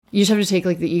you just have to take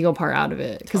like the ego part out of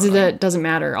it, because that doesn't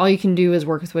matter. All you can do is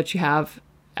work with what you have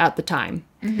at the time.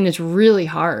 And it's really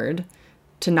hard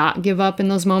to not give up in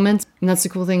those moments. And that's the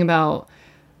cool thing about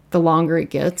the longer it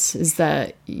gets, is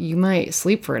that you might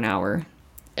sleep for an hour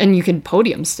and you can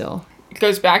podium still. It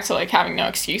goes back to like having no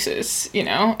excuses, you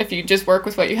know? If you just work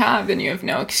with what you have, then you have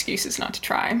no excuses not to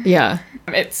try. Yeah.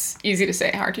 It's easy to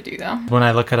say, hard to do though. When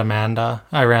I look at Amanda,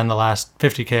 I ran the last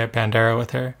 50K at Bandera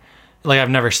with her. Like,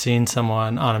 I've never seen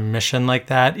someone on a mission like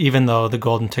that, even though the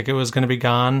golden ticket was going to be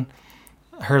gone.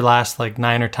 Her last like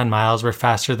 9 or 10 miles were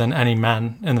faster than any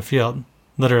men in the field,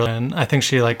 literally. And I think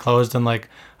she like closed in like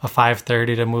a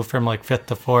 5:30 to move from like 5th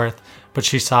to 4th. But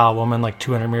she saw a woman like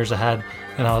 200 meters ahead,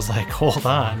 and I was like, hold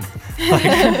on.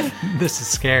 Like, this is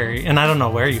scary. And I don't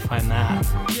know where you find that.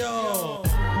 Yo.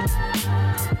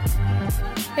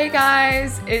 Hey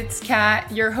guys, it's Kat,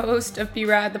 your host of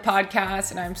B-Rad the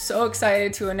podcast, and I'm so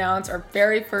excited to announce our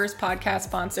very first podcast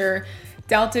sponsor,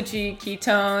 Delta G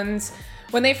Ketones.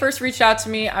 When they first reached out to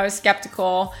me, I was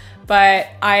skeptical, but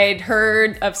I'd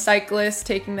heard of cyclists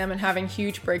taking them and having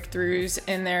huge breakthroughs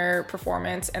in their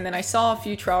performance. And then I saw a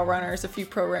few trail runners, a few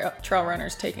pro trail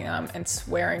runners taking them and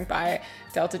swearing by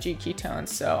Delta G ketones.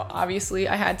 So obviously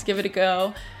I had to give it a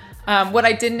go. What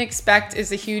I didn't expect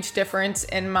is a huge difference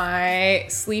in my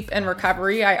sleep and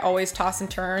recovery. I always toss and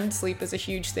turn. Sleep is a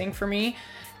huge thing for me.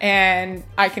 And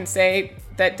I can say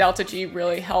that Delta G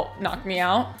really helped knock me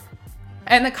out.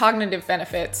 And the cognitive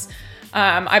benefits.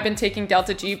 I've been taking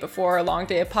Delta G before a long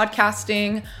day of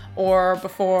podcasting or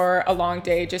before a long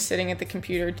day just sitting at the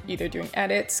computer, either doing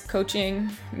edits, coaching,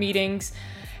 meetings.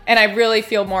 And I really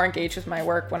feel more engaged with my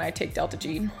work when I take Delta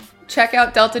G. Check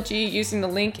out Delta G using the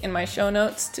link in my show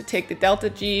notes to take the Delta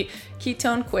G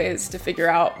ketone quiz to figure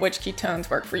out which ketones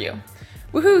work for you.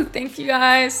 Woohoo! Thank you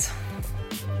guys.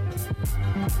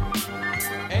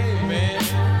 Hey, man.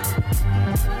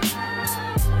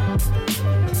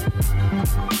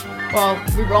 Well,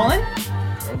 we rolling?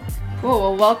 Cool.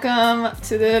 Well, welcome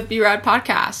to the B-Rad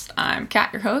podcast. I'm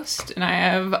Kat, your host, and I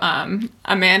have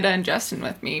Amanda and Justin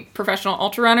with me, professional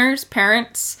ultra runners,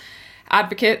 parents,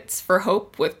 advocates for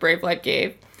hope with Brave Like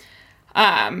Gabe.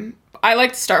 I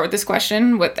like to start with this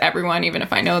question with everyone, even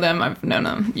if I know them. I've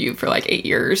known you for like 8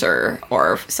 years or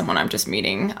someone I'm just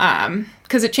meeting,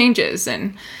 because it changes.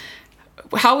 And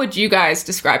how would you guys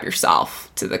describe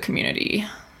yourself to the community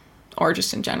or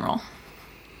just in general?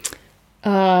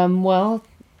 Well,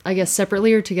 I guess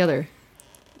separately or together?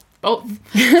 Both.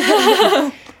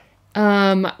 Well,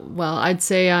 I'd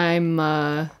say I'm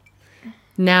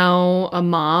now a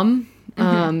mom,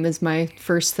 is my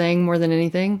first thing more than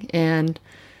anything, and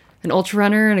an ultra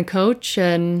runner and a coach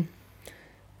and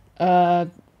a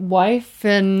wife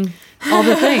and all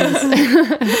the things.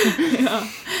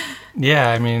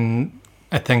 Yeah, I mean,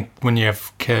 I think when you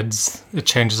have kids, it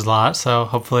changes a lot. So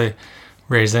hopefully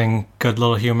raising good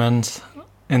little humans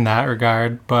in that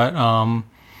regard. But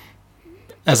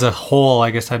as a whole,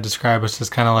 I guess I'd describe us as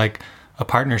kind of like a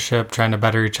partnership, trying to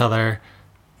better each other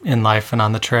in life and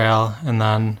on the trail. And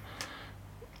then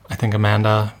I think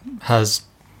Amanda has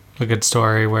a good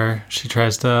story where she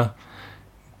tries to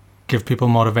give people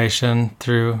motivation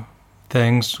through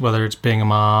things, whether it's being a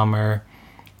mom or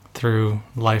through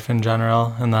life in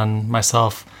general. And then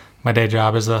myself, my day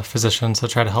job is a physician, so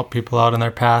try to help people out in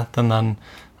their path. And then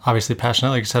obviously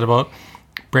passionate, like you said, about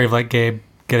Brave Like Gabe,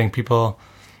 getting people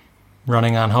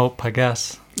running on hope, I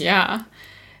guess. Yeah.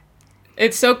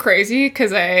 It's so crazy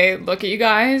because I look at you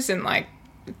guys and like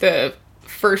the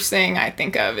first thing I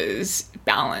think of is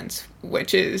balance,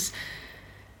 which is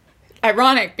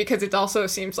ironic because it also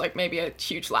seems like maybe a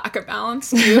huge lack of balance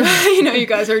too. You know, you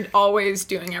guys are always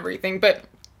doing everything, but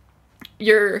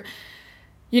you're,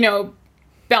 you know,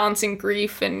 balancing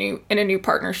grief and in a new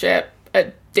partnership,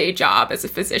 a day job as a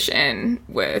physician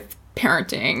with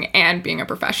parenting and being a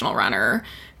professional runner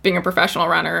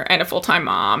and a full-time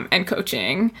mom and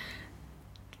coaching.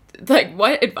 Like,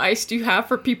 what advice do you have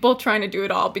for people trying to do it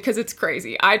all? Because it's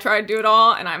crazy. I try to do it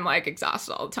all and I'm like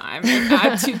exhausted all the time. And I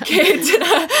have 2 kids and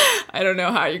I don't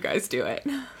know how you guys do it.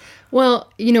 Well,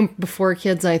 you know, before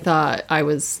kids, I thought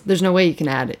there's no way you can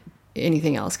add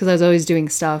anything else, because I was always doing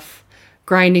stuff,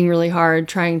 grinding really hard,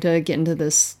 trying to get into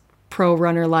this pro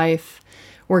runner life,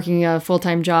 working a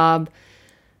full-time job.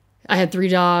 I had 3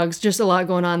 dogs, just a lot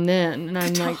going on then. And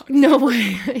I'm like, no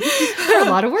way. They're a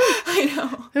lot of work. I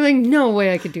know. I'm like, no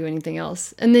way I could do anything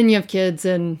else. And then you have kids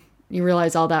and you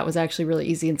realize all that was actually really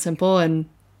easy and simple, and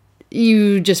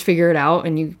you just figure it out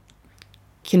and you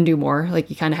can do more. Like,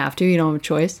 you kind of have to. You don't have a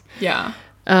choice. Yeah.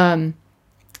 And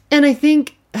I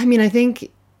think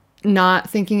not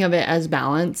thinking of it as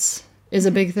balance is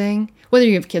a big thing, whether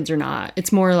you have kids or not.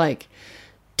 It's more like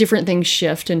different things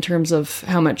shift in terms of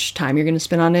how much time you're going to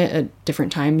spend on it at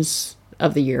different times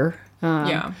of the year.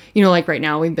 You know, like right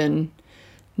now we've been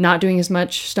not doing as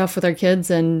much stuff with our kids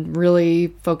and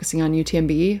really focusing on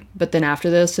UTMB. But then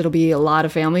after this, it'll be a lot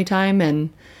of family time,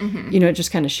 and, you know, it just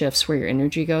kind of shifts where your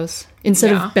energy goes.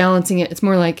 Instead of balancing it, it's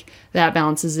more like that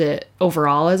balances it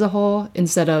overall as a whole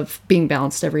instead of being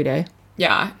balanced every day.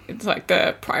 Yeah, it's like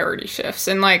the priority shifts.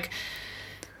 And like,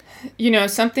 you know,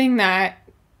 something that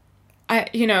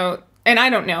and I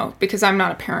don't know because I'm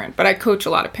not a parent, but I coach a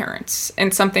lot of parents.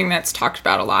 And something that's talked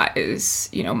about a lot is,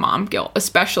 you know, mom guilt,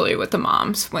 especially with the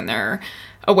moms when they're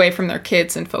away from their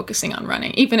kids and focusing on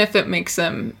running, even if it makes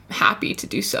them happy to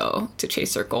do so, to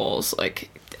chase their goals. Like,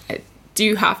 do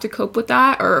you have to cope with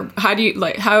that? Or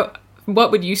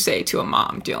what would you say to a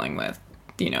mom dealing with,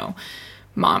 you know,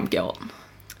 mom guilt?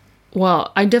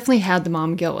 Well, I definitely had the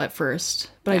mom guilt at first,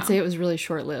 but I'd say it was really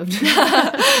short-lived.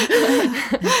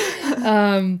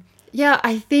 Yeah,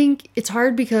 I think it's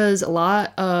hard because a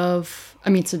lot of,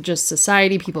 so just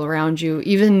society, people around you,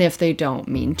 even if they don't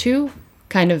mean to,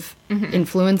 kind of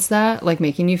influence that, like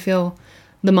making you feel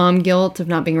the mom guilt of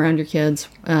not being around your kids,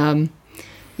 even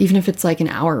if it's like an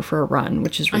hour for a run,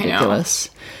 which is ridiculous.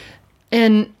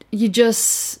 And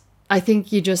I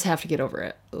think you just have to get over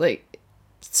it. Like,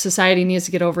 society needs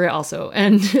to get over it also.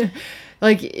 And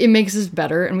like, it makes us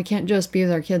better, and we can't just be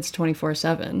with our kids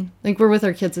 24/7. Like, we're with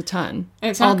our kids a ton.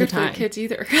 And it's not good for the kids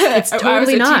either. It's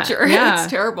totally not. Teacher. Yeah. It's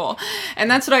terrible.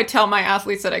 And that's what I tell my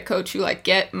athletes that I coach who like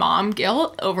get mom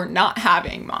guilt over not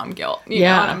having mom guilt. You know?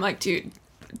 And I'm like, dude,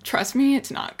 trust me, it's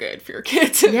not good for your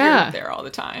kids if you're there all the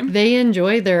time. They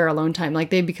enjoy their alone time. Like,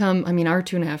 they become, our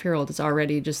 2.5-year-old is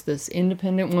already just this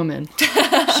independent woman.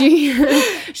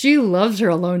 She loves her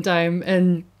alone time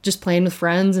and just playing with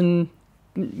friends and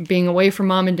being away from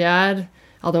mom and dad,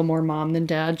 although more mom than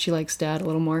dad. She likes dad a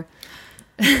little more.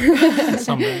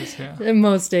 Some days, yeah.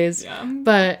 Most days. Yeah.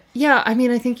 But yeah, I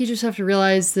think you just have to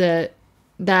realize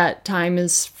that time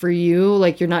is for you.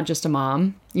 Like, you're not just a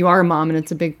mom. You are a mom, and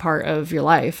it's a big part of your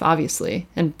life, obviously,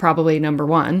 and probably number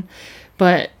one.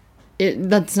 But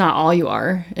that's not all you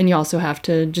are. And you also have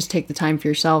to just take the time for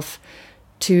yourself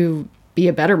to be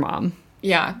a better mom.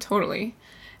 Yeah, totally.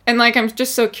 And like, I'm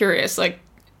just so curious, like,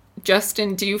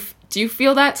 Justin, do you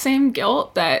feel that same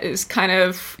guilt that is kind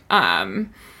of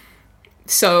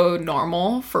so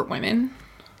normal for women?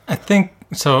 I think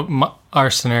so.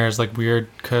 Our scenario is like weird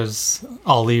because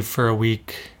I'll leave for a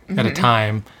week at a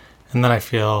time, and then I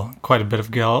feel quite a bit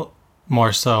of guilt,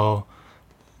 more so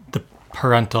the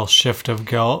parental shift of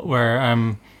guilt where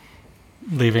I'm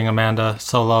leaving Amanda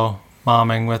solo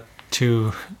momming with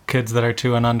 2 kids that are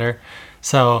 2 and under.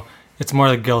 So it's more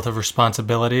the guilt of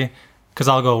responsibility. Because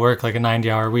I'll go work like a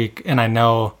 90-hour week, and I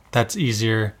know that's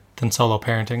easier than solo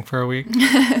parenting for a week,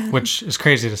 which is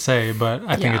crazy to say, but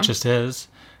I think it just is.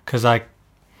 Because I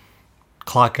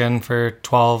clock in for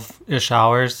 12-ish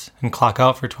hours and clock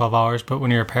out for 12 hours, but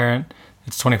when you're a parent,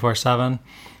 it's 24/7.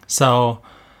 So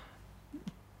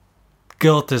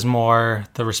guilt is more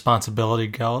the responsibility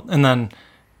guilt. And then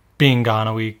being gone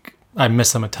a week, I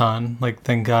miss them a ton. Like,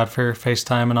 thank God for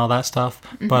FaceTime and all that stuff.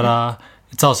 But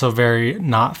it's also very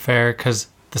not fair because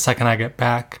the second I get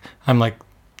back, I'm like,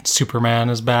 Superman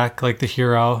is back, like the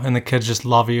hero, and the kids just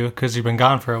love you because you've been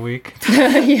gone for a week. So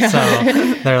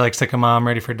they're like sick of mom,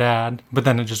 ready for dad. But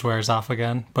then it just wears off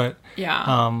again. But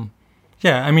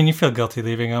you feel guilty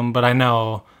leaving them. But I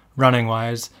know running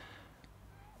wise,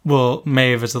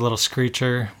 Maeve is a little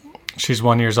screecher. She's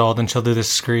 1 year old, and she'll do this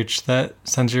screech that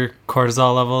sends your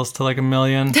cortisol levels to like 1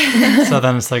 million. So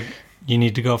then it's like, you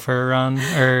need to go for a run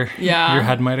or your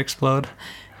head might explode.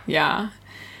 Yeah.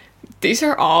 These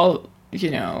are all,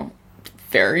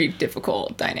 very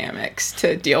difficult dynamics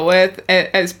to deal with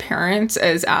as parents,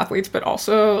 as athletes, but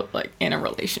also like in a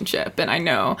relationship. And I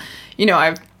know,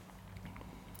 I've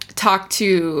talked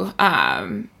to,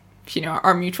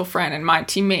 our mutual friend and my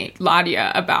teammate,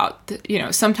 Ladia, about,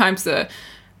 sometimes the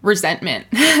resentment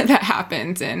that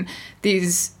happens in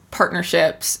these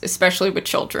partnerships, especially with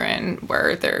children,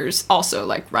 where there's also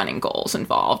like running goals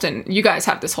involved. And you guys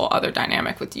have this whole other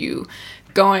dynamic with you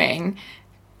going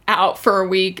out for a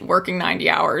week, working 90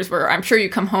 hours, where I'm sure you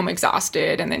come home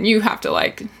exhausted, and then you have to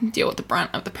like deal with the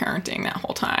brunt of the parenting that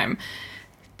whole time.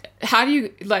 How do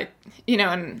you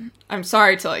and I'm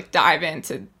sorry to like dive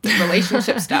into the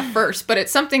relationship stuff first, but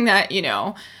it's something that,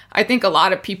 I think a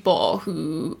lot of people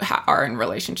who are in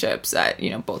relationships that,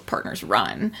 both partners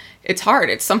run, it's hard.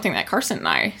 It's something that Carson and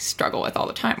I struggle with all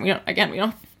the time. We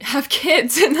don't have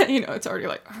kids, and then, it's already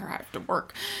like, oh, I have to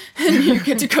work and you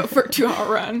get to go for a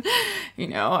 2-hour run,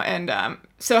 and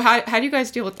so how do you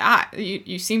guys deal with that?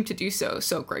 You seem to do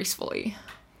so gracefully.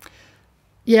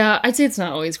 Yeah, I'd say it's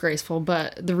not always graceful,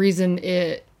 but the reason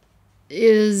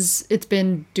it's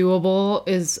been doable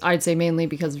is, I'd say, mainly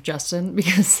because of Justin,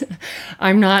 because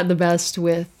I'm not the best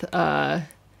with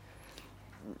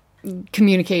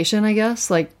communication, I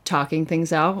guess, like talking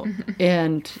things out.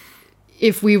 And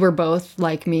if we were both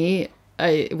like me,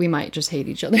 we might just hate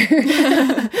each other.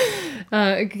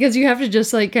 Because you have to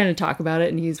just like kind of talk about it,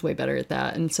 and he's way better at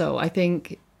that. And so I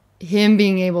think him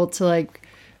being able to like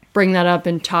bring that up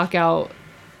and talk out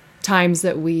times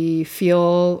that we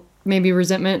feel maybe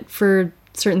resentment for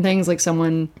certain things, like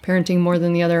someone parenting more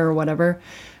than the other or whatever,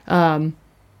 then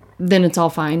it's all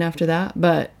fine after that.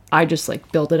 But I just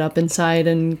like build it up inside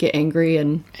and get angry,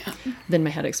 and then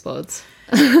my head explodes.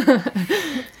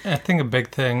 I think a big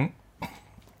thing,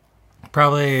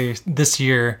 probably this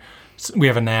year, we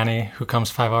have a nanny who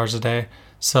comes 5 hours a day.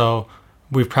 So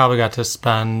we've probably got to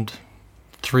spend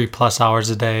 3+ hours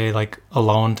a day, like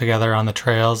alone together on the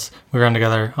trails. We run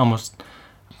together almost,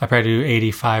 I probably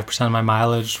do 85% of my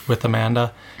mileage with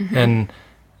Amanda. And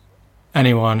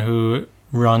anyone who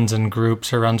runs in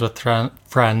groups or runs with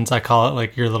friends, I call it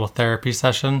like your little therapy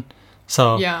session.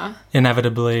 So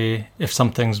inevitably, if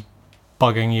something's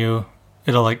bugging you,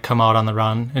 it'll like come out on the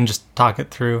run and just talk it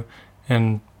through.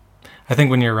 And I think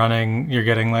when you're running, you're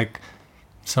getting like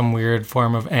some weird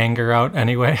form of anger out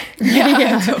anyway.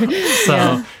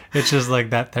 So it's just like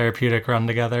that therapeutic run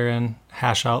together and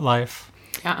hash out life.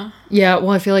 Yeah, well,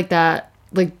 I feel like that,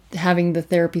 like having the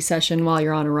therapy session while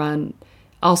you're on a run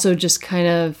also just kind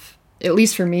of, at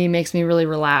least for me, makes me really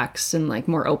relaxed and like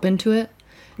more open to it.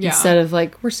 Instead of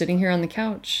like, we're sitting here on the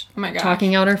couch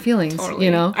talking out our feelings, you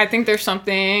know? I think there's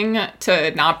something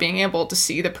to not being able to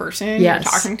see the person you're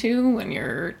talking to when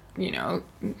you're, you know,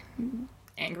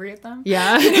 angry at them.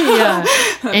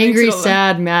 Angry,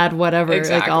 sad, mad, whatever.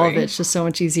 Like all of it's just so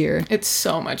much easier. It's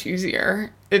so much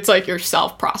easier. It's like you're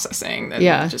self-processing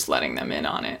than just letting them in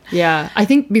on it. Yeah. I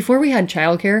think before we had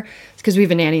childcare, it's because we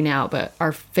have a nanny now, but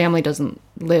our family doesn't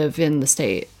live in the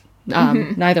state.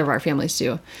 Neither of our families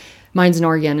do. Mine's in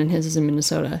Oregon and his is in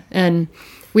Minnesota. And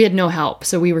we had no help.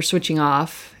 So we were switching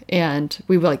off, and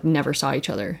we like never saw each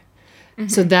other.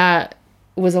 So that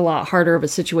was a lot harder of a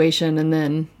situation. And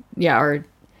then, our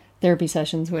therapy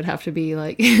sessions would have to be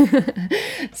like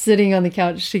sitting on the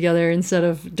couch together instead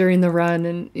of during the run.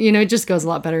 And, you know, it just goes a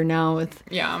lot better now with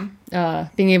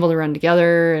being able to run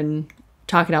together and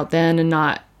talk it out then, and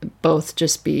not both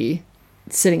just be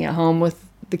sitting at home with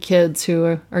the kids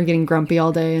who are getting grumpy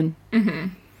all day. And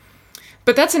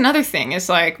But that's another thing, is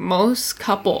like most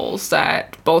couples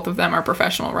that both of them are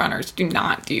professional runners do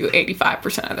not do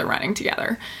 85% of their running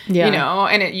together. You know,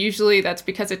 and it usually, that's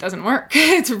because it doesn't work.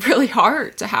 It's really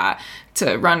hard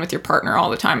to run with your partner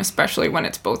all the time, especially when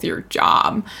it's both your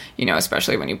job, you know,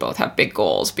 especially when you both have big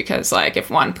goals, because like if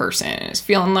one person is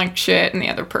feeling like shit and the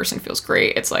other person feels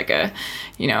great, it's like a,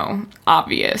 you know,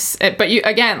 obvious. But you,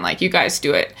 again, like you guys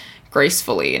do it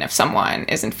gracefully, and if someone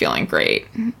isn't feeling great,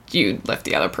 you lift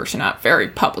the other person up very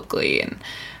publicly.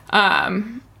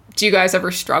 And do you guys ever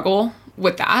struggle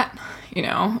with that, you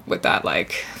know, with that,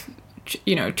 like,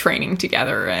 you know, training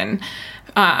together and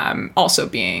also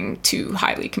being two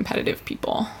highly competitive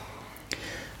people?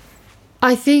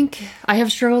 I think I have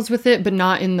struggles with it, but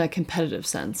not in the competitive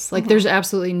sense. Like there's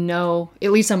absolutely no,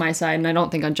 at least on my side, and I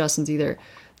don't think on Justin's either,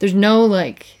 there's no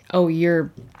like, oh, you're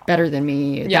better than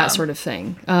me, that sort of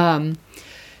thing.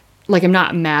 Like I'm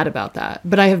not mad about that,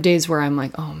 but I have days where I'm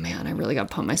like, oh man, I really got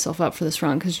to pump myself up for this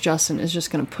run because Justin is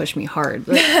just going to push me hard.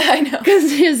 Like, I know.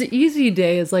 Because his easy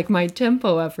day is like my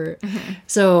tempo effort.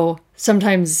 So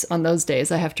sometimes on those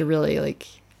days I have to really like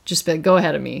just be like, go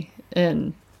ahead of me.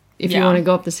 And if you want to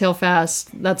go up this hill fast,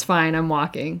 that's fine. I'm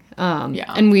walking.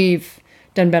 And we've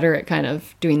done better at kind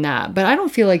of doing that. But I don't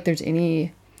feel like there's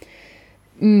any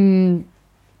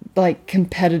like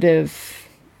competitive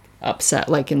upset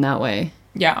like in that way.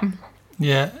 Yeah,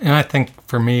 and I think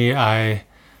for me, I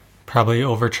probably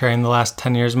overtrained the last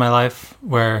 10 years of my life,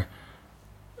 where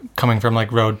coming from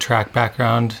like road track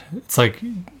background, it's like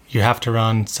you have to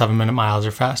run 7-minute miles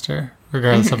or faster,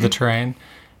 regardless of the terrain.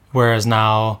 Whereas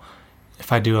now,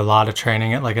 if I do a lot of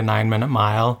training at like a 9-minute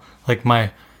mile, like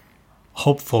my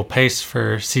hopeful pace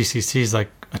for CCC is like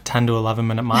a 10 to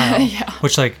 11-minute mile,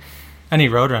 which like any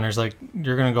road runners, like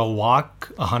you're going to go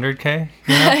walk 100K,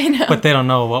 you know? I know. But they don't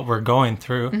know what we're going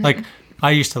through. Like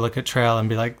I used to look at trail and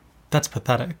be like, that's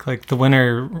pathetic. Like the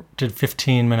winner did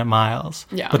 15-minute miles.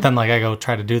 But then like I go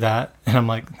try to do that and I'm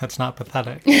like, that's not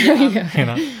pathetic. You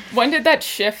know? When did that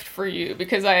shift for you?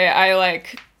 Because I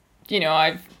like, you know,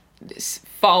 I've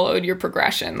followed your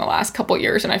progression the last couple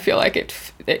years, and I feel like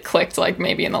it clicked like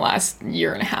maybe in the last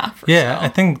year and a half or so. I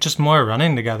think just more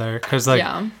running together, because like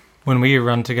when we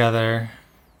run together,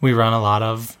 we run a lot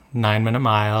of 9-minute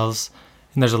miles,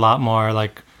 and there's a lot more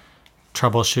like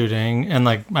troubleshooting, and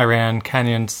like I ran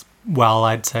canyons well,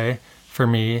 I'd say, for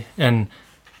me, and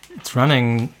it's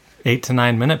running 8 to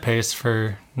 9 minute pace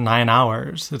for 9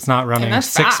 hours. It's not running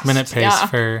 6-minute pace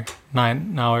for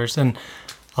 9 hours. And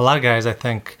a lot of guys, I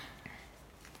think,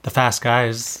 the fast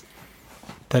guys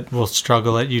that will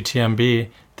struggle at UTMB,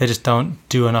 they just don't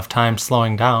do enough time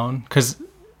slowing down, because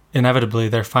inevitably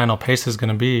their final pace is going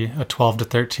to be a 12 to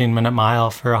 13 minute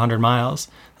mile for 100 miles.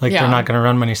 Like they're not going to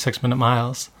run many 6-minute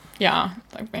miles. Yeah,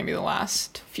 like maybe the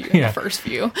last few, the first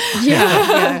few.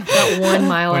 Yeah, that 1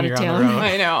 mile out of town.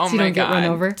 I know. Oh so you my don't get God. run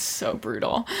over. It's so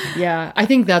brutal. Yeah, I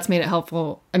think that's made it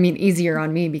helpful. I mean, easier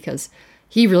on me because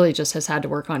he really just has had to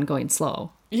work on going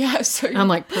slow. Yeah, so I'm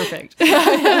like, perfect.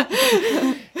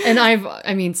 And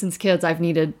since kids, I've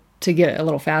needed to get a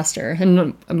little faster.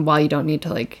 And while you don't need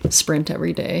to like sprint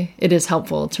every day, it is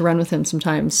helpful to run with him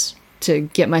sometimes to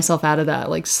get myself out of that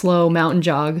like slow mountain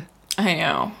jog. I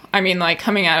know. I mean, like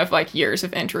coming out of like years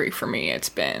of injury for me, it's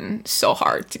been so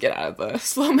hard to get out of the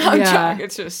slow mountain jog.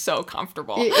 It's just so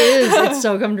comfortable. It is. It's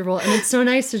so comfortable. And it's so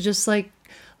nice to just like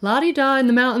la-di-da in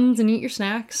the mountains and eat your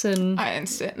snacks and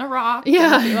sit in a rock.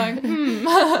 Yeah. And be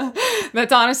like,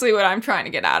 That's honestly what I'm trying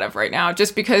to get out of right now.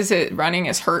 Just because running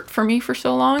has hurt for me for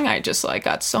so long, I just like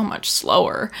got so much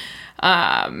slower.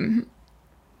 But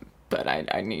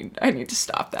I need to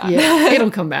stop that. Yeah, it'll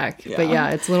come back. Yeah. But yeah,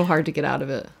 it's a little hard to get out of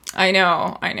it. I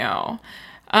know.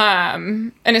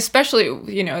 And especially,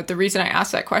 the reason I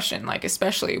asked that question, like,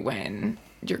 especially when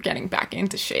you're getting back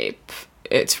into shape,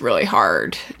 it's really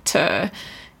hard to,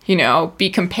 be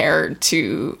compared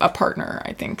to a partner,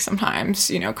 I think sometimes,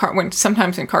 when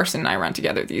Carson and I run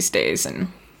together these days, and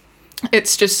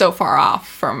it's just so far off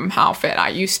from how fit I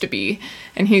used to be.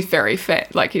 And he's very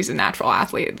fit. Like, he's a natural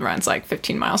athlete, runs like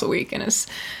 15 miles a week and is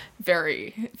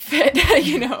very fit.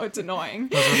 It's annoying.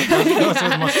 Those are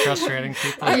the most frustrating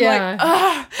people.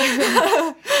 Yeah.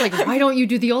 Like, why don't you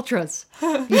do the ultras?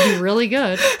 You'd be really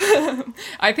good.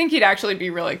 I think he'd actually be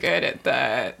really good at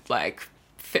the like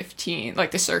 15,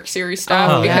 like the Cirque Series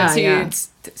stuff, because he's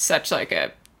such like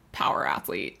a power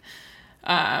athlete.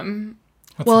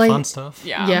 That's the fun stuff.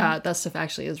 Yeah, that stuff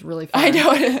actually is really fun. I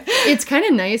know. It's kind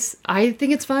of nice. I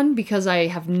think it's fun because I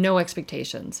have no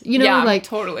expectations. Like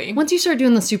totally. Once you start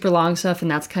doing the super long stuff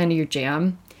and that's kind of your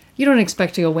jam, you don't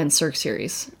expect to go win Cirque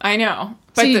Series. I know.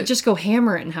 But so you just go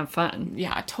hammer it and have fun.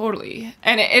 Yeah, totally.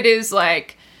 And it is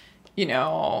like,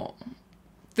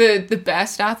 the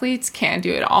best athletes can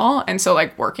do it all. And so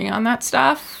like working on that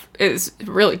stuff is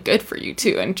really good for you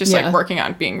too. And just like working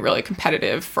on being really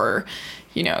competitive for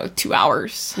 2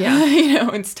 hours,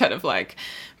 instead of like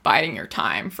biding your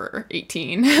time for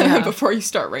 18 before you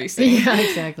start racing. Yeah,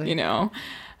 exactly.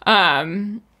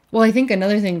 Well, I think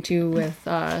another thing too with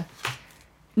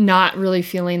not really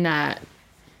feeling that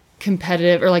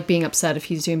competitive or like being upset if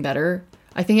he's doing better,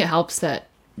 I think it helps that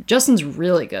Justin's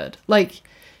really good. Like,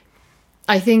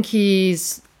 I think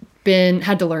he's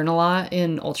had to learn a lot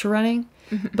in ultra running,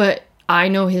 but I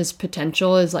know his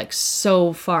potential is like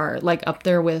so far like up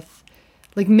there with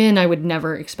like men I would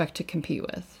never expect to compete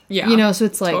with. Yeah. So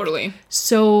it's like, totally.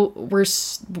 So we're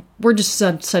just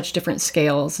such different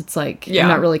scales. It's like, I'm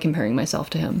not really comparing myself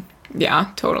to him.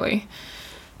 Yeah, totally.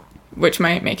 Which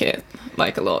might make it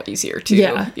like a little easier too.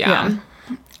 Yeah.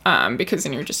 Because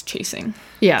then you're just chasing.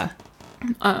 Yeah.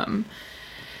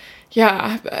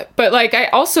 Yeah, but like I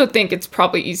also think it's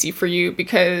probably easy for you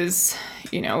because,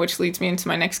 which leads me into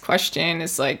my next question,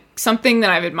 is like something that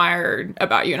I've admired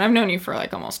about you, and I've known you for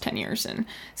like almost 10 years, and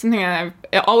something that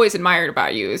I've always admired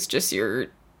about you is just you're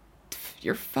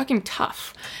fucking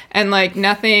tough. And like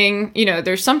nothing,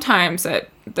 there's sometimes that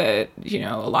a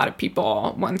lot of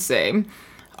people, once they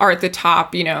are at the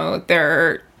top,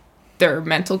 their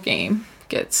mental game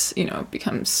gets,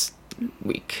 becomes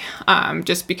week,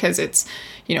 just because it's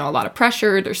a lot of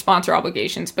pressure, there's sponsor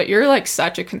obligations, but you're like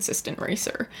such a consistent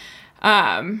racer.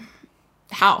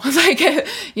 How like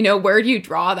where do you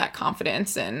draw that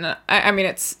confidence? And I mean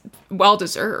it's well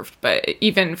deserved, but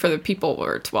even for the people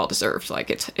where it's well deserved, like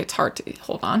it's hard to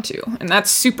hold on to, and that's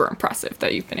super impressive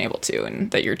that you've been able to,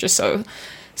 and that you're just so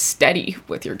steady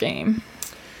with your game.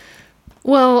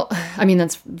 Well, I mean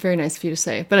that's very nice of you to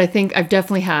say, but I think I've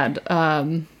definitely had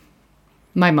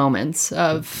my moments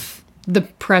of the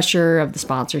pressure of the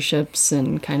sponsorships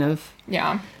and kind of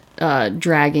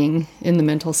dragging in the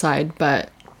mental side.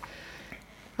 But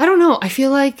I don't know. I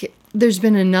feel like there's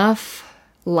been enough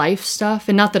life stuff,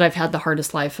 and not that I've had the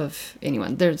hardest life of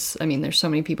anyone. There's so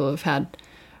many people who've had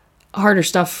harder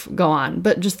stuff go on,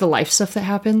 but just the life stuff that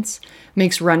happens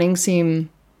makes running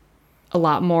seem a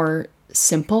lot more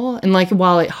simple. And like,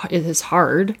 while it is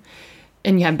hard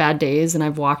and you have bad days, and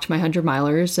I've walked my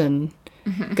 100-milers and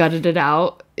gutted it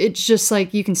out, it's just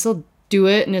like, you can still do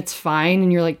it and it's fine.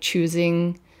 And you're like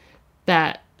choosing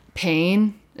that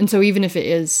pain. And so even if it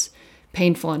is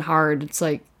painful and hard, it's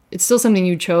like, it's still something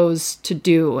you chose to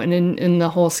do. And in the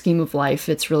whole scheme of life,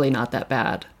 it's really not that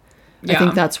bad. I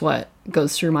think that's what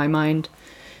goes through my mind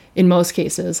in most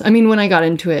cases. I mean, when I got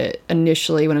into it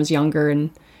initially, when I was younger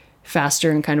and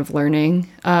faster and kind of learning,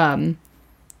 I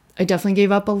definitely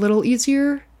gave up a little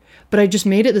easier, but I just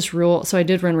made it this rule. So I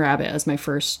did run rabbit as my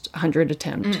first 100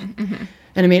 attempt, and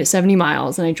I made it 70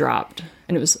 miles and I dropped,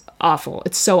 and it was awful.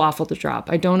 It's so awful to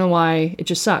drop. I don't know why. It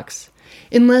just sucks.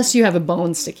 Unless you have a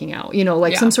bone sticking out,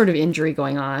 like some sort of injury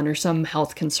going on or some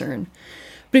health concern.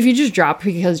 But if you just drop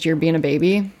because you're being a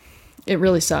baby, it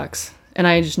really sucks. And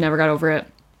I just never got over it.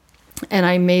 And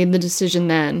I made the decision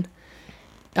then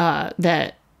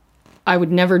that I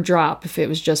would never drop if it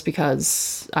was just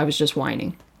because I was just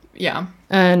whining. Yeah.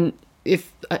 And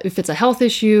if it's a health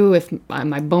issue, if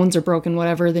my bones are broken,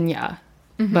 whatever, then yeah.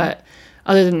 But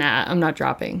other than that, I'm not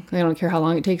dropping. I don't care how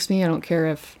long it takes me. I don't care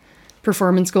if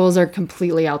performance goals are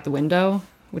completely out the window,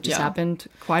 which has happened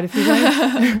quite a few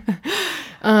times.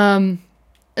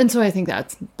 And so I think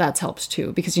that's helps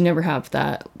too, because you never have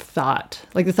that thought.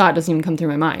 Like, the thought doesn't even come through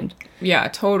my mind. Yeah,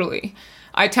 totally.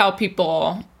 I tell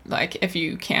people, like, if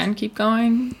you can keep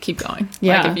going, keep going.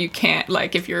 Yeah. Like, if you can't,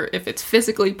 like, if it's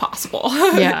physically possible,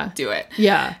 do it.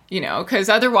 Yeah. Because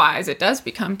otherwise it does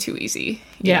become too easy.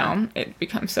 You Yeah. know, it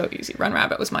becomes so easy. Run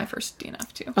Rabbit was my first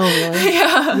DNF too. Oh, really?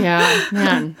 Yeah,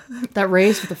 man. That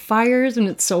race with the fires and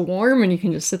it's so warm and you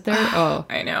can just sit there. Oh,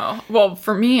 I know. Well,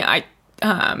 for me, I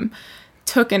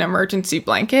took an emergency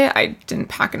blanket. I didn't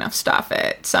pack enough stuff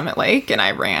at Summit Lake, and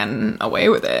I ran away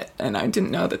with it, and I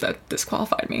didn't know that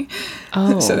disqualified me.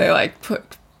 Oh. So they I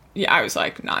was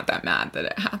like not that mad that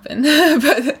it happened,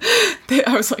 but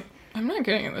I was like, I'm not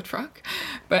getting in the truck.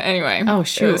 But anyway, Oh,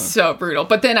 shoot. It was so brutal.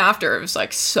 But then after, it was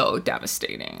like so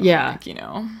devastating. Yeah.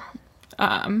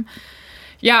 Like,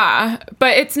 yeah,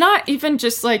 but it's not even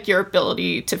just like your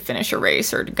ability to finish a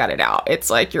race or to gut it out. It's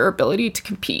like your ability to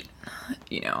compete.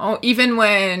 Even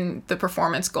when the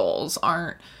performance goals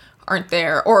aren't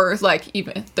there, or like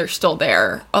even if they're still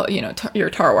there, your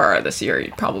Tarawara this year,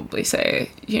 you'd probably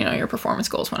say, your performance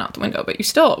goals went out the window, but you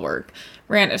still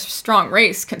ran a strong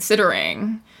race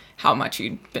considering how much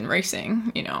you'd been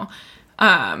racing,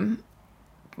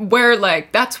 where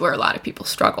like, that's where a lot of people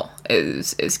struggle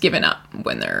is giving up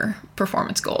when their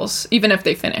performance goals, even if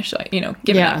they finish, like,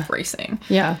 giving up racing.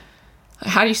 yeah.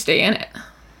 How do you stay in it?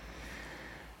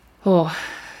 Oh,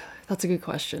 that's a good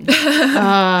question.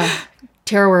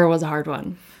 Tarawara was a hard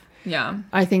one. Yeah.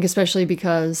 I think especially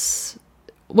because,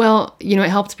 well, it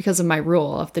helped because of my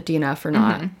rule of the DNF or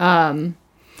not.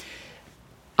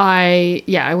 I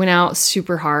went out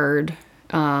super hard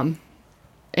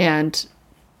and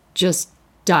just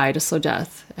died a slow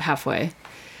death halfway.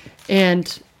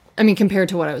 And I mean, compared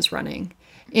to what I was running.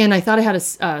 And I thought I had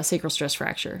a sacral stress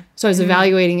fracture. So I was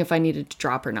evaluating if I needed to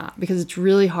drop or not, because it's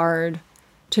really hard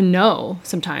to know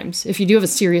sometimes if you do have a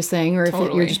serious thing, or if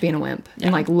you're just being a wimp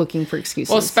and like looking for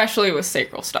excuses. Well, especially with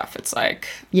sacral stuff, it's like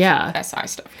SI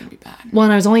stuff can be bad. Well,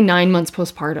 and I was only 9 months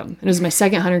postpartum, and it was my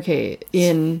second 100K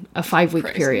in a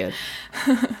 5-week period,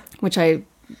 which I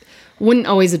wouldn't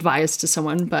always advise to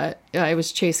someone, but I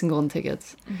was chasing golden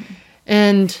tickets.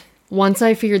 And once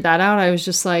I figured that out, I was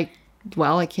just like,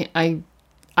 well, I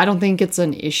don't think it's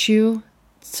an issue,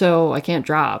 so I can't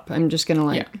drop. I'm just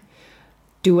gonna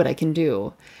do what I can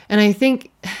do. And I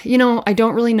think, I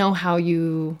don't really know how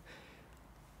you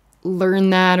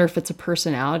learn that, or if it's a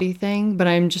personality thing, but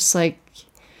I'm just like,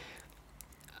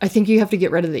 I think you have to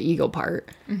get rid of the ego part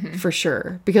for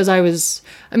sure. Because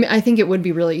I think it would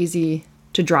be really easy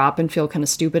to drop and feel kind of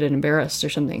stupid and embarrassed or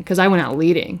something. Because I went out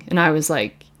leading and I was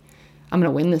like, I'm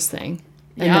going to win this thing.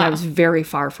 And then I was very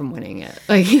far from winning it.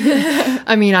 Like,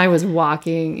 I mean, I was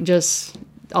walking, just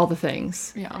all the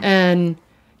things. Yeah. And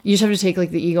you just have to take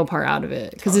like the ego part out of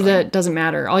it, because it doesn't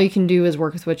matter. All you can do is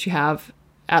work with what you have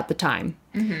at the time.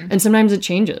 And sometimes it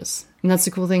changes. And that's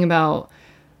the cool thing about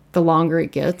the longer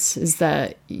it gets, is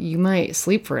that you might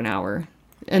sleep for an hour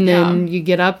and then you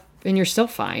get up and you're still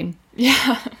fine.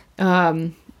 Yeah.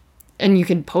 And you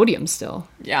can podium still.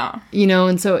 Yeah.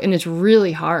 And it's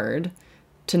really hard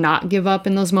to not give up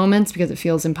in those moments, because it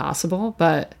feels impossible.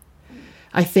 But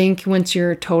I think once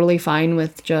you're totally fine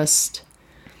with just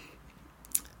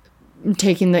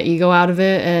taking the ego out of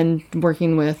it and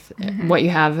working with what you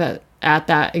have at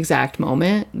that exact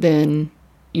moment, then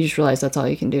you just realize that's all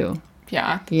you can do.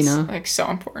 Yeah. Like, so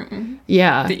important.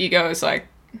 Yeah. The ego is like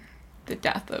the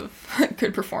death of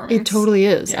good performance. It totally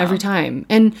is every time.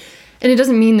 And it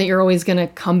doesn't mean that you're always going to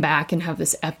come back and have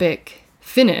this epic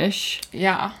finish.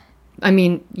 Yeah. I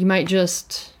mean, you might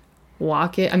just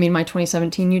walk it. I mean, my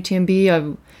 2017 UTMB,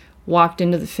 I walked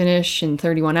into the finish in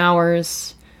 31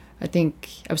 hours. I think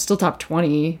I was still top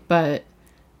 20,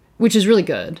 which is really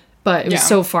good, but it was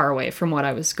so far away from what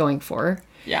I was going for.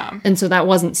 Yeah. And so that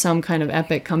wasn't some kind of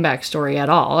epic comeback story at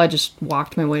all. I just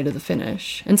walked my way to the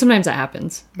finish. And sometimes that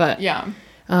happens, but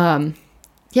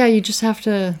yeah, you just have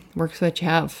to work with what you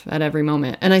have at every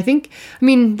moment. And I think,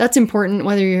 that's important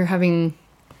whether you're having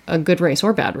a good race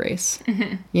or bad race.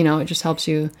 Mm-hmm. It just helps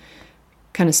you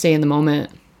kind of stay in the moment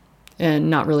and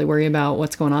not really worry about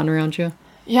what's going on around you.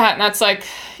 Yeah, and that's like,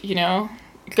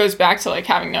 it goes back to like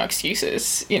having no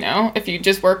excuses, If you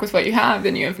just work with what you have,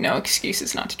 then you have no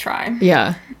excuses not to try.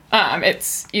 Yeah.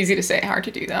 It's easy to say, hard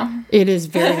to do though. It is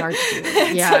very hard to do.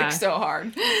 It's yeah. like so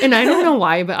hard. And I don't know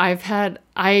why, but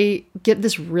I get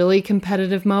this really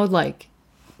competitive mode, like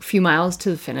a few miles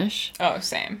to the finish. Oh,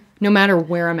 same. No matter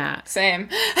where I'm at. Same.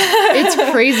 It's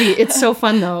crazy. It's so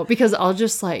fun though, because I'll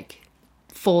just like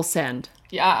full send.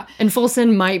 Yeah. And full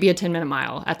send might be a 10-minute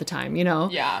mile at the time,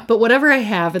 Yeah. But whatever I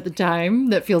have at the time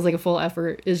that feels like a full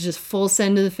effort is just full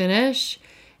send to the finish.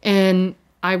 And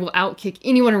I will outkick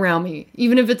anyone around me,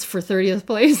 even if it's for 30th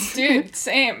place. Dude,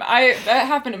 same. That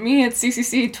happened to me at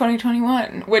CCC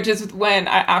 2021, which is when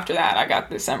after that I got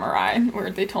this MRI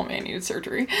where they told me I needed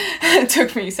surgery. It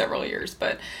took me several years,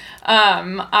 but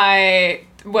I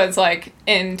was like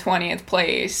in 20th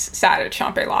place, sat at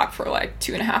Champs Lock for like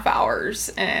 2.5 hours,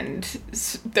 and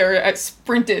I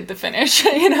sprinted the finish,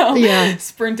 Yeah.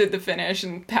 Sprinted the finish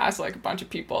and passed like a bunch of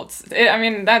people.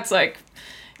 That's like,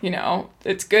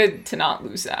 it's good to not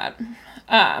lose that.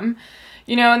 And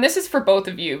this is for both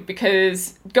of you,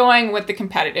 because going with the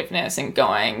competitiveness and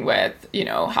going with,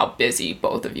 how busy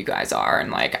both of you guys are.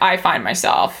 And like, I find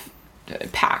myself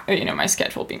packed, my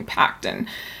schedule being packed and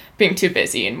being too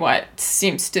busy, and what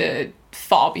seems to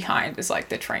fall behind is like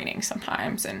the training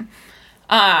sometimes. And,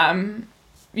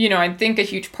 I think a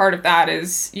huge part of that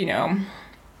is,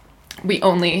 we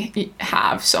only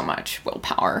have so much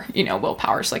willpower.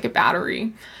 Willpower's like a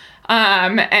battery.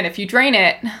 And if you drain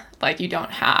it, like you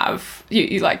don't have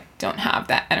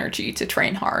that energy to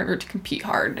train hard or to compete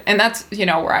hard. And that's,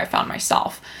 where I found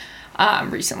myself,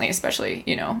 recently, especially,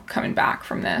 coming back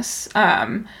from this.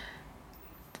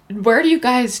 Where do you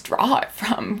guys draw it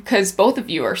from? Because both of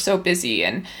you are so busy.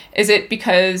 And is it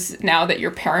because now that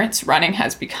your parents' running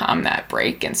has become that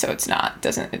break, and so it's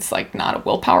like not a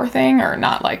willpower thing, or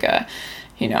not like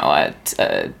you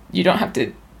don't have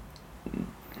to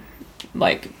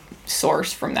like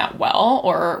source from that well?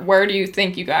 Or where do you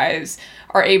think you guys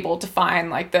are able to find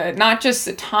like not just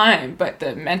the time, but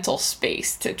the mental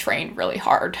space to train really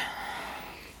hard?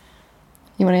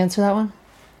 You want to answer that one?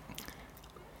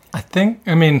 I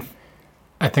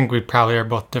think we probably are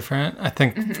both different. I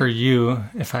think for you,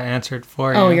 if I answered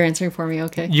for you... Oh, you're answering for me,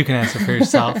 okay. You can answer for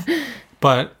yourself.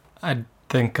 But I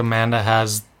think Amanda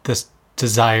has this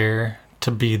desire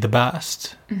to be the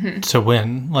best, to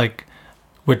win, like,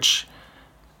 which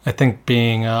I think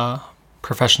being a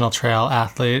professional trail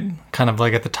athlete, kind of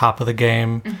like at the top of the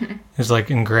game, is like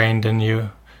ingrained in you,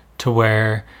 to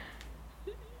where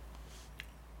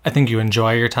I think you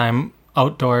enjoy your time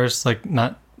outdoors, like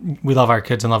we love our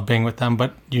kids and love being with them,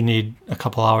 but you need a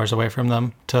couple hours away from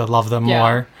them to love them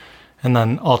more. And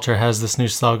then Ultra has this new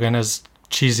slogan, as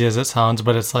cheesy as it sounds,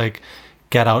 but it's like,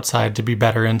 get outside to be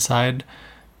better inside,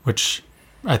 which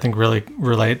I think really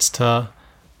relates to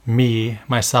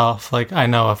myself. Like, I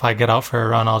know if I get out for a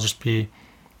run, I'll just be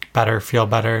better, feel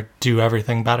better, do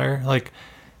everything better. Like,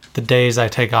 the days I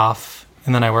take off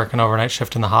and then I work an overnight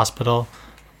shift in the hospital,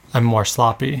 I'm more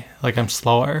sloppy, like I'm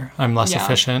slower, I'm less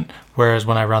efficient. Whereas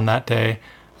when I run that day,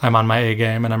 I'm on my A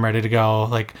game and I'm ready to go.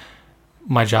 Like,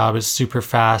 my job is super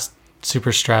fast,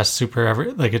 super stressed,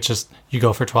 it's just, you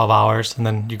go for 12 hours and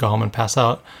then you go home and pass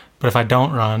out. But if I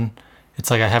don't run,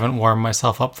 it's like I haven't warmed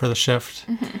myself up for the shift.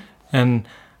 And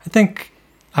I think,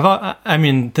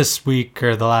 this week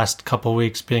or the last couple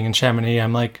weeks being in Chamonix,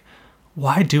 I'm like,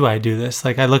 why do I do this?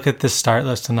 Like, I look at this start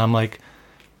list and I'm like,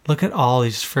 look at all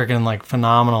these friggin' like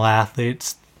phenomenal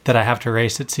athletes that I have to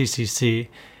race at CCC,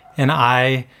 and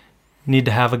I need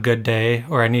to have a good day,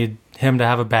 or I need him to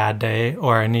have a bad day,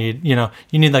 or I need, you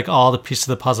need like all the pieces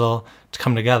of the puzzle to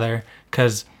come together.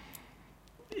 Because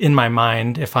in my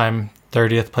mind, if I'm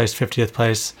 30th place, 50th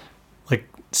place, like,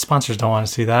 sponsors don't want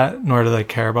to see that, nor do they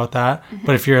care about that.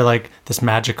 But if you're like this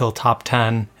magical top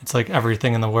 10, it's like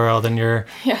everything in the world, and you're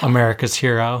America's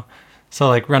hero. So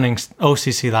like running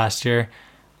OCC last year,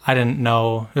 I didn't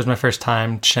know, it was my first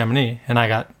time to Chamonix, and I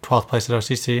got 12th place at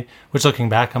OCC, which looking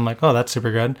back, I'm like, oh, that's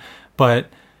super good. But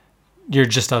you're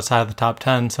just outside of the top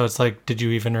 10, so it's like, did you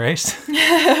even race?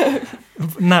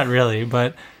 Not really,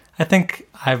 but I think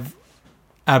I've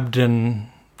ebbed in,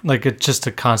 like, it's just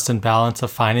a constant balance of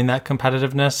finding that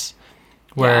competitiveness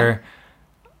where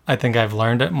I think I've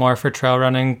learned it more for trail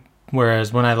running.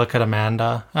 Whereas when I look at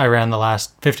Amanda, I ran the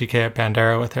last 50K at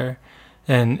Bandera with her,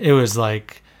 and it was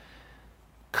like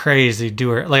crazy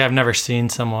doer. Like, I've never seen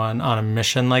someone on a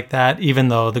mission like that, even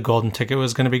though the golden ticket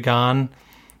was going to be gone.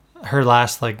 Her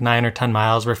last like 9 or 10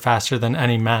 miles were faster than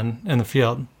any men in the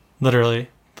field. Literally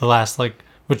the last, like,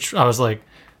 which I was like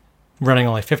running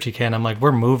only 50K, and I'm like,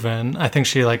 we're moving. I think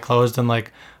she like closed in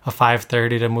like a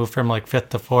 5:30 to move from like 5th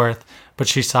to 4th, but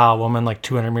she saw a woman like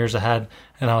 200 meters ahead,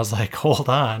 and I was like, hold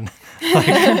on,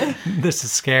 like, this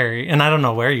is scary. And I don't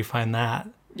know where you find that.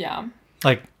 Yeah.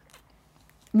 Like,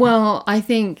 well, I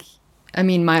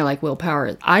mean, my like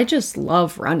willpower, I just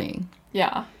love running.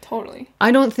 Yeah, totally.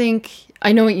 I don't think,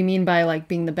 I know what you mean by like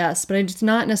being the best, but it's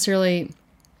not necessarily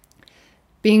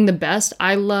being the best.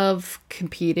 I love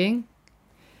competing.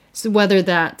 So whether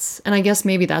that's, and I guess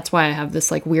maybe that's why I have this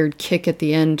like weird kick at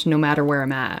the end no matter where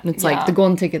I'm at. And it's like the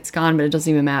golden ticket's gone, but it doesn't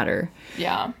even matter.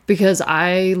 Yeah. Because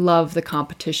I love the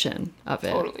competition of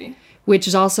it. Totally. Which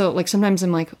is also like, sometimes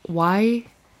I'm like, why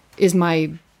is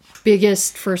my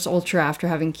biggest first ultra after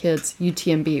having kids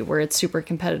UTMB, where it's super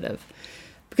competitive?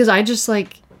 Because I just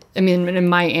like, I mean, and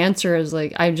my answer is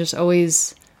like, I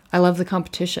love the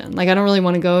competition. Like, I don't really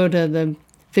want to go to the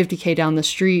 50K down the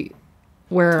street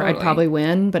where Totally. I'd probably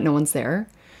win, but no one's there.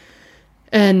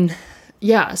 And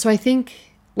yeah, so I think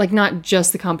like not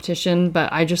just the competition,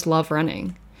 but I just love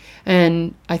running.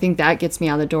 And I think that gets me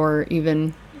out the door,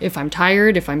 even if I'm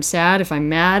tired, if I'm sad, if I'm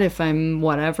mad, if I'm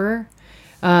whatever.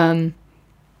 Even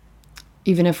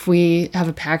if we have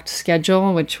a packed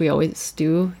schedule, which we always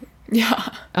do.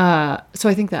 Yeah. So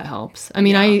I think that helps. I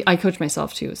mean, I coach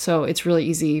myself too, so it's really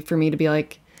easy for me to be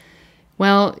like,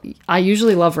 well, I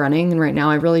usually love running, and right now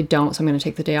I really don't, so I'm going to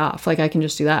take the day off. Like, I can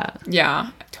just do that.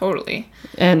 Yeah, totally.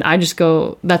 And I just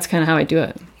go, that's kind of how I do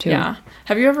it too. Yeah.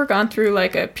 Have you ever gone through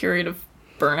like a period of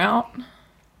burnout?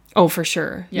 Oh, for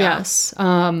sure. Yeah. Yes.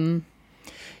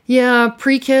 Yeah,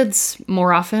 pre-kids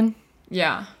more often.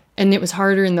 Yeah. And it was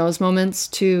harder in those moments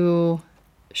to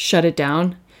shut it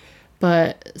down.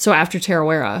 But so after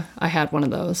Tarawera, I had one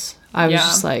of those. I was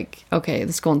just like, okay,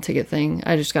 this golden ticket thing,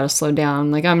 I just got to slow down.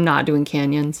 Like, I'm not doing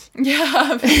canyons.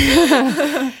 Yeah.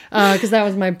 Because that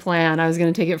was my plan. I was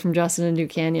going to take it from Justin and do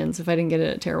canyons if I didn't get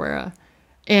it at Tarawera.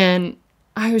 And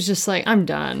I was just like, I'm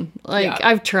done. Like,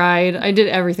 I've tried. I did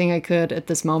everything I could at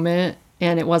this moment.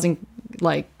 And it wasn't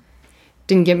like,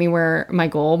 didn't get me where my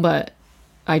goal, but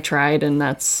I tried, and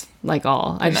that's like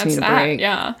all. I just need a break.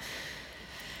 Yeah.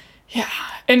 Yeah.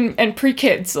 And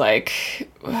pre-kids, like,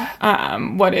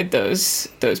 what did those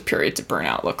periods of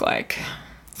burnout look like?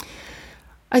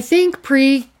 I think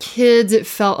pre-kids, it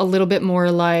felt a little bit more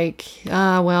like,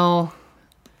 well,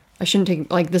 I shouldn't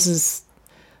take, like, this is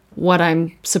what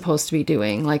I'm supposed to be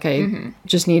doing. Like, I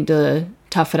just need to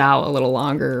tough it out a little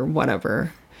longer or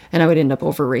whatever. And I would end up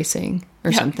over racing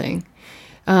or something.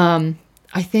 I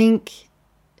think,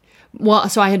 well,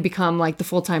 so I had become like the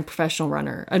full-time professional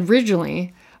runner.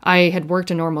 Originally, I had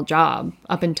worked a normal job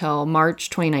up until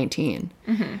March 2019.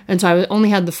 And so I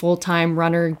only had the full-time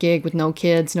runner gig with no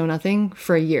kids, no nothing,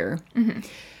 for a year.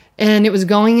 And it was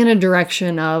going in a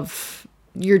direction of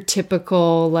your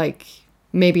typical, like,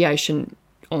 maybe I shouldn't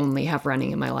only have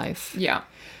running in my life. Yeah.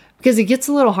 Because it gets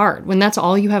a little hard. When that's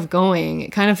all you have going,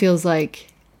 it kind of feels like,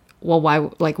 well, why,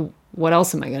 like, what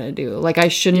else am I going to do? Like, I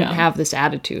shouldn't have this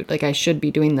attitude. Like, I should be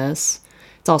doing this.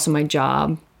 It's also my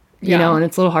job. You know, and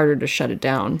it's a little harder to shut it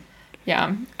down.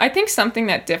 Yeah. I think something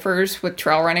that differs with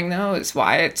trail running, though, is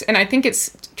why it's, and I think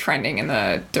it's trending in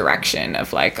the direction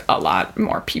of, like, a lot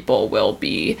more people will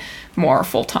be more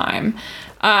full-time,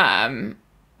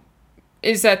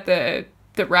 is that the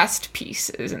rest piece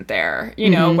isn't there,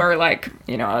 you know, where, like,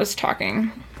 you know, I was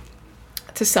talking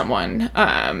to someone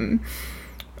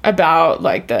about,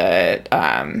 like, the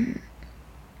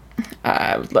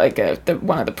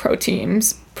one of the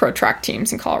pro track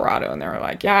teams in Colorado, and they were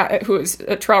like, yeah, who is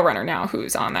a trail runner now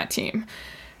who's on that team,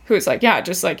 who's like, yeah,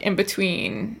 just like in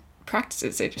between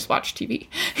practices they just watch TV,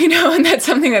 you know, and that's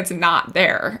something that's not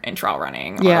there in trail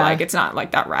running, or like it's not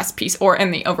like that rest piece, or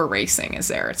and the over racing is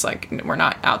there. It's like we're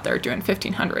not out there doing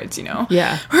 1500s, you know,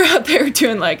 we're out there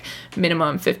doing like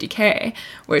minimum 50K,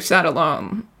 which that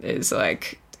alone is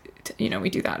like, you know, we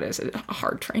do that as a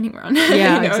hard training run.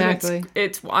 Yeah, you know, exactly.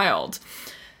 It's wild.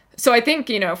 So I think,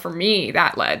 for me,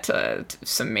 that led to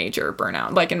some major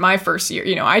burnout. Like in my first year,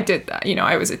 I did that.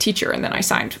 I was a teacher, and then I'd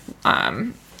signed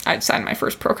my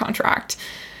first pro contract,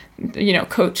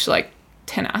 coached like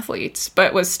 10 athletes,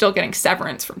 but was still getting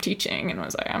severance from teaching, and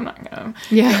was like, I'm not gonna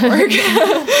work.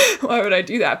 Why would I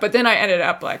do that? But then I ended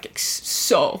up like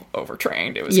so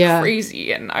overtrained. It was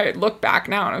crazy. And I look back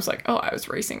now and I was like, oh, I was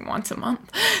racing once a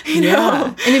month. You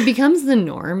know? And it becomes the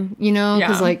norm,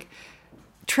 because like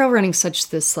trail running such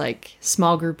this like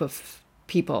small group of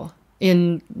people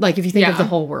in, like, if you think of the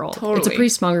whole world, it's a pretty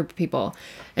small group of people,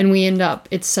 and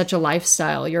it's such a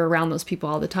lifestyle. You're around those people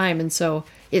all the time, and so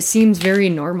it seems very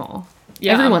normal.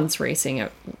 Everyone's racing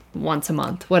it once a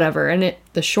month, whatever. And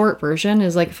the short version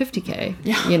is like 50K,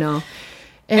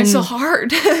 And it's so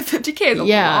hard. 50K is a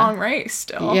long race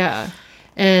still. Yeah.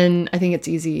 And I think it's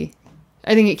easy.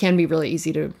 I think it can be really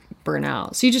easy to burn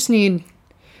out. So you just need,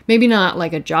 maybe not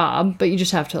like a job, but you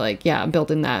just have to like, build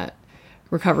in that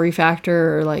recovery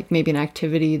factor, or like maybe an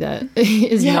activity that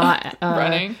is not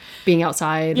running, being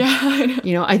outside.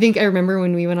 Yeah. I think I remember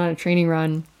when we went on a training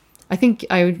run, I think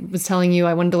I was telling you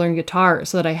I wanted to learn guitar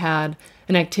so that I had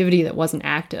an activity that wasn't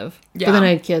active. Yeah. But then I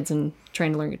had kids, and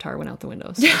trying to learn guitar went out the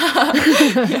window. So.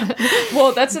 Yeah.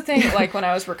 Well, that's the thing. Like when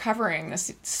I was recovering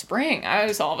this spring, I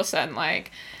was all of a sudden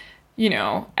like,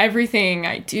 everything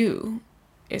I do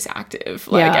is active.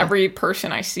 Like every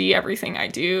person I see, everything I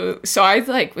do. So I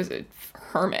like was a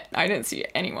hermit. I didn't see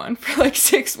anyone for like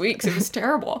 6 weeks. It was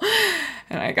terrible.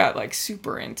 And I got like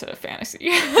super into fantasy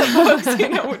books,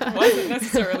 which wasn't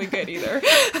necessarily good either.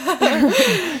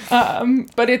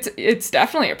 But it's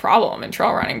definitely a problem in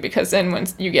trail running, because then when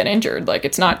you get injured, like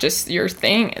it's not just your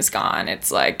thing is gone. It's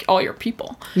like all your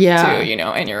people too,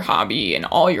 and your hobby and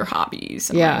all your hobbies.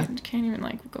 And like, you can't even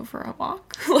like go for a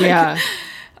walk.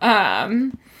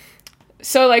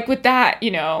 So like with that,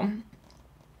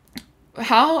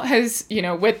 how has,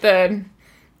 with the,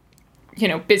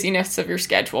 busyness of your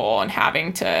schedule and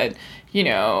having to,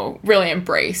 really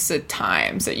embrace the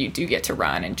times that you do get to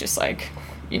run and just like,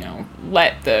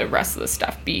 let the rest of the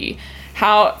stuff be,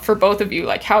 how, for both of you,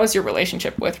 like, how has your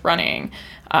relationship with running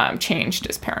changed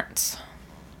as parents?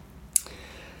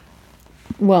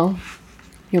 Well,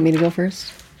 you want me to go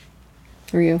first?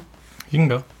 Or you? You can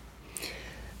go.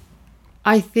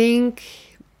 I think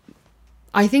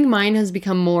mine has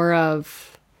become more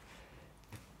of,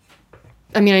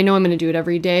 I mean, I know I'm going to do it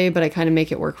every day, but I kind of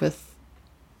make it work with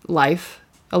life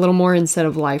a little more instead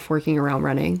of life working around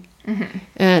running. Mm-hmm.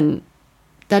 And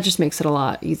that just makes it a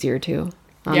lot easier too,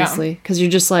 honestly. Because you're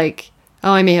just like,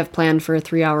 oh, I may have planned for a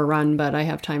 3-hour run, but I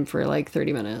have time for like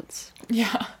 30 minutes.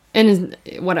 Yeah. And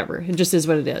whatever, it just is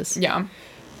what it is. Yeah.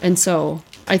 And so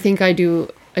I think I do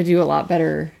a lot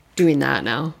better doing that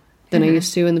now than I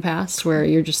used to in the past, where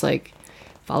you're just like,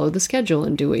 follow the schedule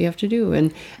and do what you have to do.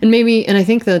 And I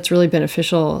think that's really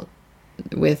beneficial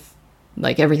with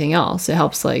like everything else. It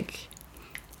helps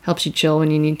you chill when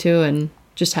you need to, and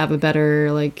just have a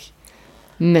better like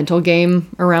mental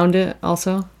game around it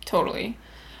also. Totally.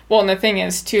 Well, and the thing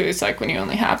is too, it's like when you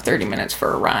only have 30 minutes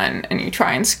for a run and you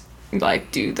try and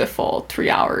like do the full 3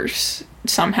 hours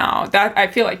somehow, that I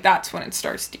feel like that's when it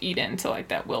starts to eat into like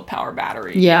that willpower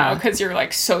battery. Because you're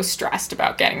like so stressed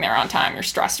about getting there on time, you're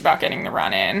stressed about getting the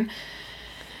run in.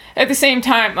 At the same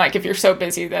time, like if you're so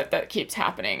busy that keeps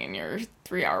happening and your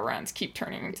 3-hour runs keep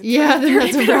turning into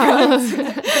that's a problem.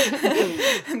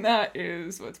 And that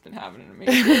is what's been happening to me.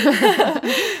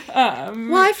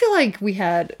 Well, I feel like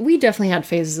we definitely had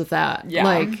phases of that.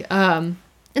 Like and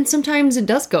sometimes it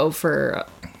does go for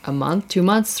a month, 2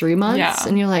 months, 3 months,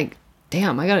 and you're like,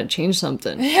 damn, I gotta change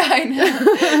something. Yeah, I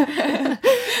know.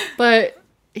 But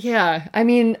yeah, I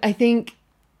mean, I think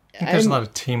there's a lot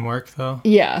of teamwork though.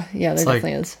 Yeah, there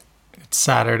definitely is. It's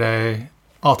Saturday,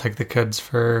 I'll take the kids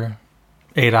for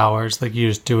 8 hours. Like, you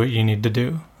just do what you need to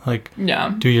do. Like,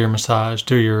 do your massage,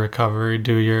 do your recovery,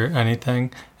 do your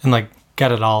anything, and like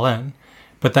get it all in.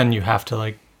 But then you have to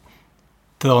like,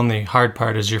 the only hard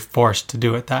part is you're forced to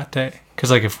do it that day.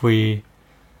 Because like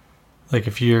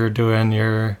if you're doing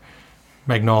your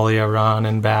Magnolia run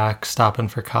and back, stopping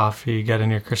for coffee,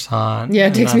 getting your croissant. Yeah,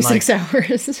 it takes me 6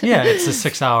 hours. Yeah, it's a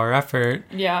 6-hour effort.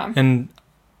 Yeah. And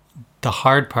the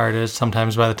hard part is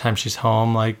sometimes by the time she's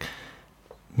home, like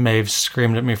Maeve's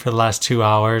screamed at me for the last 2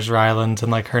 hours, Ryland's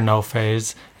in like her no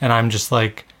phase, and I'm just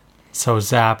like so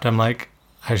zapped. I'm like,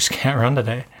 I just can't run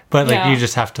today. But like you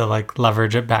just have to like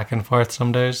leverage it back and forth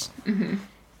some days. Mm-hmm.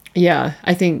 Yeah,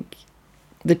 I think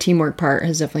the teamwork part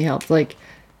has definitely helped. Like,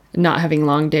 not having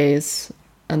long days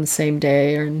on the same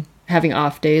day, or having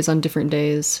off days on different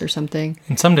days or something.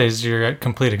 And some days you're at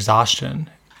complete exhaustion,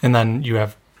 and then you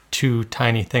have two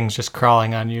tiny things just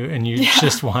crawling on you and you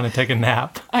just want to take a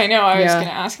nap. I know. I was going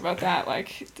to ask about that,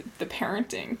 like the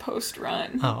parenting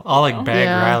post-run. Oh, I'll like beg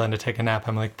Rylan to take a nap.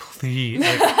 I'm like, please,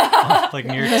 like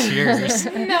near tears.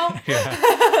 No.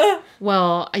 Yeah.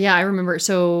 Well, yeah, I remember.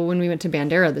 So when we went to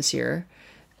Bandera this year,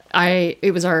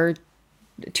 it was our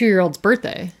 2-year-old's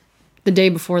birthday, the day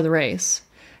before the race.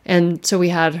 And so we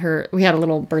had a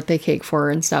little birthday cake for her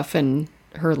and stuff, and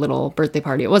her little birthday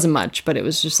party. It wasn't much, but it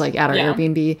was just like at our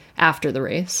Airbnb after the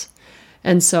race.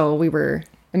 And so we were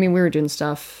doing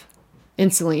stuff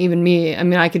instantly. Even me,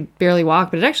 I could barely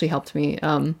walk, but it actually helped me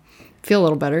feel a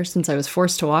little better since I was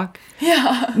forced to walk.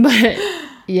 Yeah. But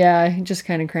yeah, just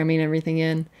kind of cramming everything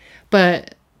in.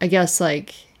 But I guess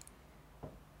like,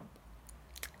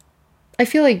 I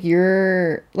feel like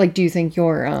do you think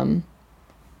your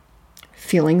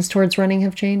feelings towards running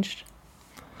have changed?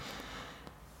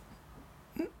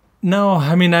 No,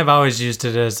 I've always used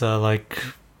it as a like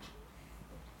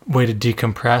way to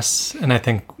decompress, and I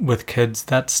think with kids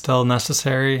that's still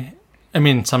necessary.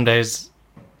 Some days,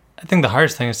 I think the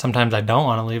hardest thing is sometimes I don't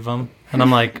want to leave them, and I'm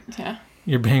like,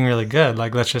 you're being really good.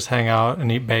 Like, let's just hang out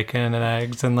and eat bacon and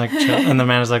eggs and like chill. And the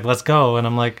man is like, let's go, and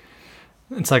I'm like,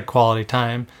 it's like quality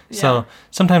time. Yeah. So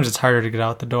sometimes it's harder to get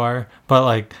out the door, but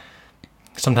like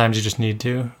sometimes you just need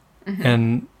to,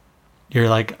 and you're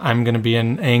like, I'm gonna be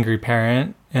an angry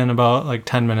parent. In about like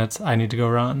 10 minutes, I need to go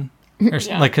run. Or,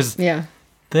 like, because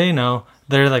they know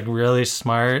they're like really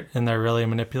smart and they're really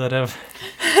manipulative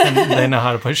and they know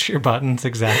how to push your buttons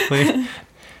exactly.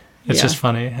 It's just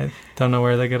funny. I don't know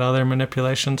where they get all their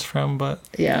manipulations from, but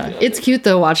it's cute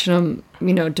though watching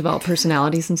them, develop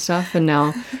personalities and stuff. And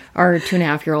now our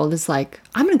 2.5-year-old is like,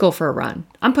 I'm gonna go for a run.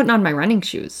 I'm putting on my running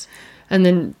shoes, and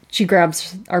then she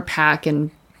grabs our pack and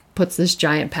puts this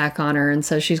giant pack on her and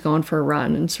says she's going for a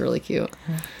run, and it's really cute.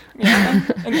 Yeah.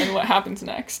 And then what happens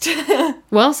next?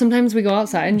 Well, sometimes we go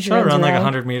outside and she'll run like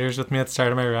 100 meters with me at the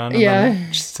start of my run. And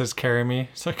then she says, carry me.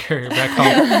 So I carry her back home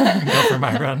and go for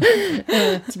my run.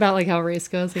 It's about like how a race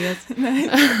goes, I guess.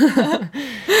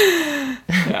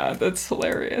 Yeah, that's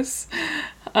hilarious.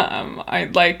 I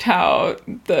liked how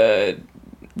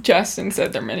Justin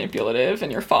said they're manipulative, and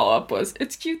your follow-up was,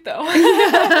 it's cute though.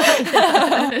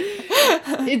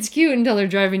 It's cute until they're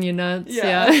driving you nuts.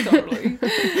 Yeah. Totally.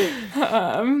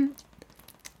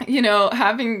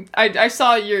 I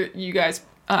saw you guys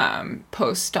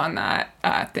post on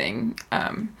that thing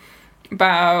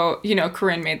about,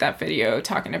 Corinne made that video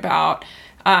talking about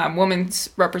women's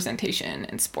representation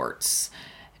in sports,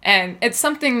 and it's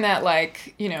something that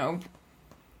like,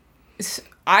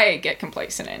 I get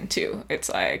complacent in too. It's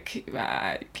like, you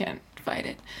can't fight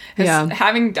it. Has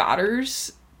having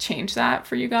daughters changed that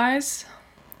for you guys?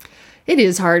 It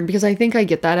is hard because I think I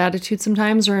get that attitude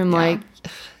sometimes where I'm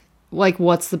like,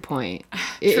 what's the point?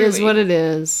 It is what it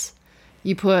is.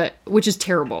 Which is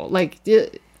terrible. Like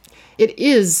it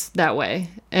is that way,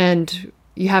 and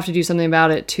you have to do something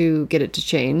about it to get it to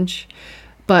change.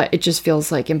 But it just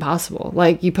feels like impossible.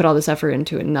 Like you put all this effort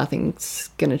into it and nothing's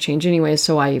going to change anyway.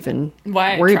 So why even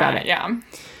worry about it? Yeah.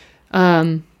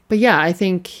 But yeah, I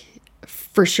think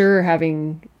for sure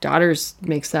having daughters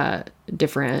makes that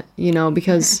different,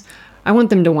 because I want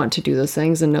them to want to do those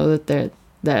things and know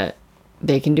that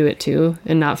they can do it too,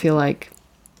 and not feel like,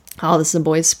 oh, this is a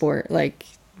boys' sport. Like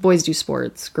boys do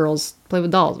sports, girls play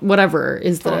with dolls, whatever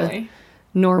is the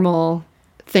normal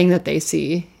thing that they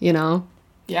see,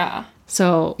 Yeah.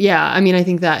 So, yeah, I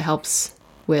think that helps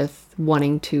with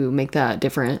wanting to make that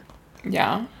different.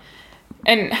 Yeah.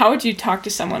 And how would you talk to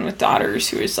someone with daughters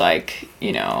who is like,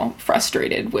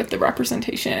 frustrated with the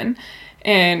representation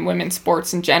in women's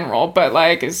sports in general, but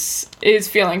like is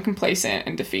feeling complacent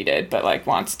and defeated, but like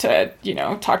wants to,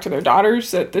 talk to their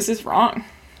daughters that this is wrong,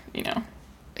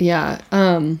 Yeah.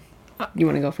 You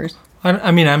want to go first?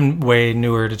 I'm way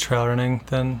newer to trail running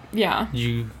than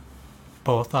you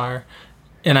both are.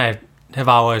 And I have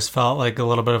always felt like a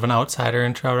little bit of an outsider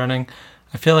in trail running.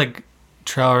 I feel like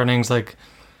trail running's like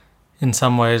in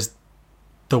some ways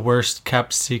the worst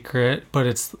kept secret, but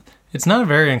it's not a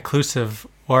very inclusive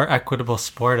or equitable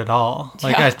sport at all.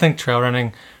 Like I think trail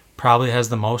running probably has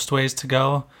the most ways to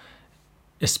go,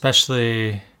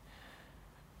 especially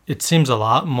it seems a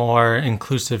lot more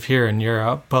inclusive here in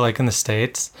Europe, but like in the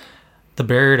States, the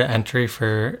barrier to entry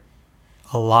for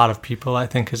a lot of people I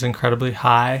think is incredibly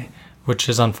high, which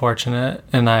is unfortunate,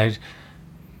 and I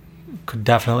could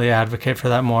definitely advocate for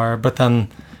that more. But then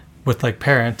with like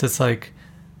parents, it's like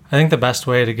I think the best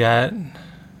way to get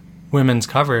women's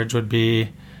coverage would be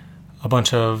a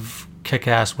bunch of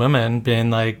kick-ass women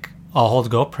being like, I'll hold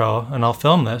GoPro and I'll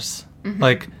film this.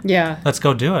 Like, let's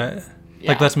go do it.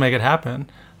 Like, let's make it happen.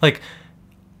 Like,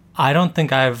 I don't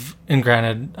think and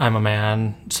granted, I'm a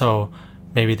man, so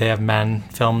maybe they have men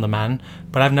film the men,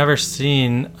 but I've never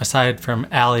seen, aside from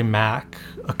Allie Mack,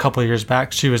 a couple of years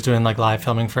back, she was doing like live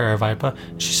filming for Aravaipa.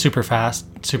 She's super fast,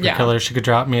 super killer. She could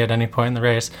drop me at any point in the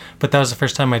race. But that was the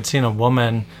first time I'd seen a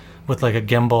woman with like a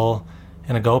gimbal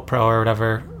and a GoPro or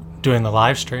whatever doing the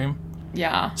live stream.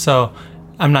 Yeah. So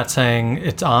I'm not saying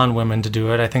it's on women to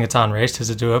do it. I think it's on races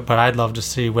to do it, but I'd love to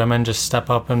see women just step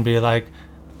up and be like,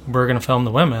 we're going to film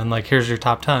the women. Like, here's your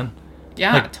top 10.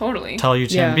 Yeah, like, totally. Tell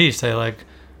UTMB, say like,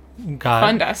 got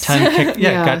Fund us. 10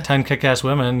 got 10 kick-ass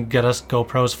women, get us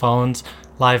GoPros, phones,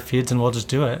 live feeds, and we'll just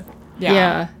do it.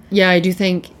 Yeah. I do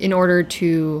think in order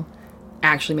to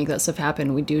actually make that stuff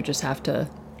happen, we do just have to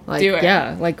like do it.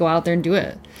 Yeah, like go out there and do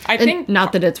it. I think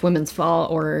not that it's women's fault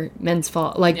or men's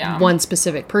fault, like one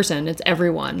specific person. It's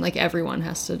everyone. Like everyone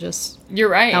has to just you're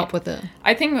right. help with it.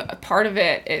 I think part of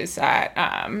it is that,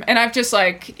 and I've just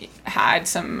like had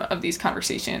some of these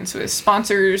conversations with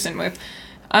sponsors and with,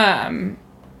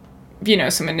 you know,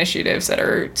 some initiatives that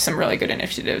are some really good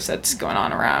initiatives that's going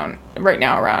on around right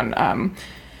now around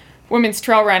women's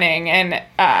trail running. And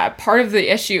part of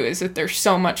the issue is that there's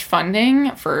so much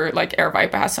funding for, like,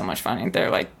 Aravaipa has so much funding.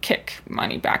 They're like kick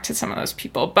money back to some of those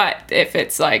people. But if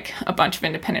it's like a bunch of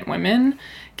independent women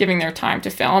giving their time to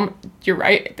film, you're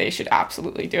right, they should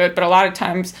absolutely do it. But a lot of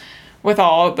times with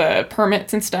all the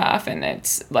permits and stuff, and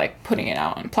it's like putting it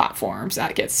out on platforms,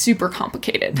 that gets super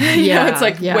complicated. You know, it's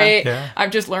like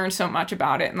I've just learned so much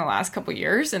about it in the last couple of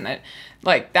years, and that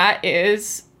like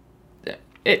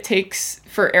it takes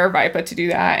for Aravaipa to do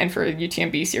that, and for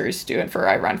UTMB series to do it, and for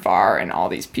I Run Far and all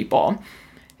these people.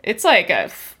 It's like a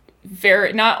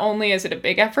very, not only is it a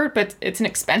big effort, but it's an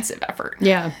expensive effort.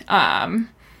 Yeah.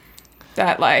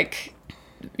 That like,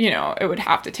 you know, it would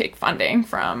have to take funding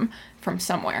from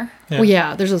somewhere. Yeah. Well,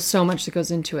 yeah, there's so much that goes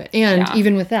into it. And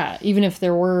even with that, even if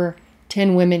there were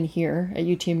 10 women here at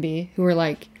UTMB who were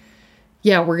like,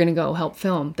 yeah, we're going to go help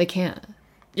film, they can't.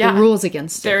 Yeah. The rules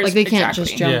against it. Like, they can't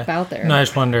just jump out there. No, I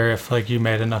just wonder if, like, you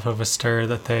made enough of a stir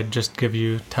that they'd just give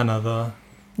you 10 of the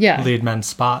lead men's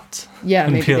spots. Yeah,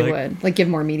 maybe they would. Like, give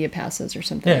more media passes or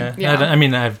something. Yeah. I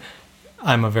mean,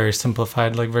 I'm a very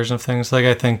simplified, like, version of things. Like,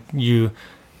 I think you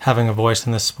having a voice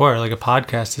in this sport, like, a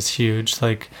podcast is huge.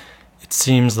 Like, it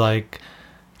seems like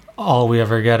all we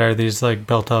ever get are these, like,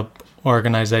 built-up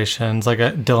organizations. Like,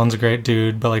 Dylan's a great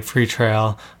dude, but, like, Free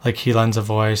Trail, like, he lends a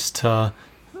voice to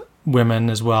women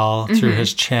as well through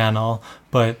his channel,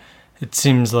 but it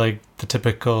seems like the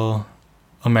typical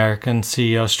American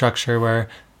CEO structure where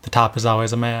the top is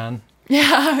always a man.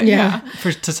 Yeah.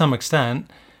 To some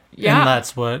extent. Yeah. And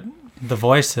that's what the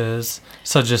voice is.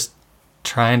 So just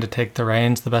trying to take the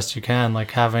reins the best you can,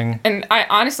 like having... And I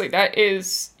honestly, that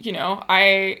is, you know,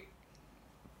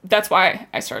 that's why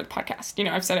I started the podcast. You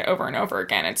know, I've said it over and over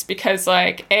again. It's because,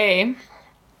 like,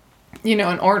 you know,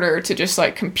 in order to just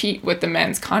like compete with the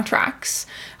men's contracts,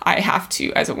 I have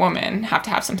to, as a woman, have to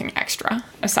have something extra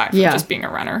aside from just being a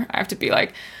runner. I have to be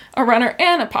like a runner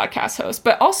and a podcast host.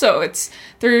 But also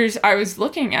I was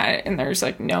looking at it, and there's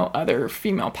like no other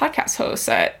female podcast hosts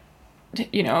that,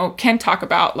 you know, can talk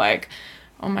about like,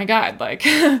 oh my God, like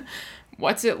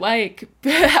what's it like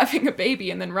having a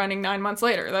baby and then running 9 months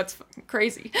later? That's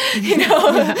crazy, you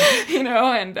know, you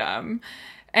know,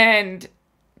 and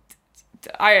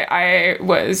I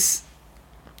was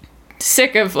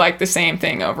sick of like the same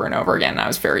thing over and over again. I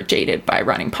was very jaded by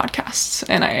running podcasts,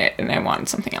 and I wanted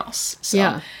something else.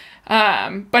 So,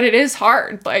 but it is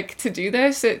hard, like, to do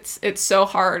this. It's so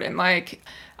hard, and like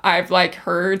I've like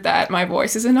heard that my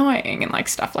voice is annoying and like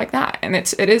stuff like that, and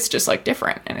it is just like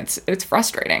different, and it's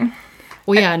frustrating.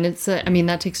 Well, yeah, and it's I mean,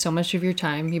 that takes so much of your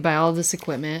time. You buy all this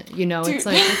equipment, you know. Dude, it's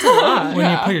like it's a lot when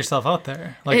you put yourself out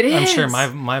there. Like, I'm sure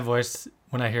my voice,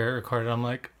 when I hear it recorded, I'm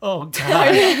like, oh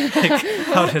God, like,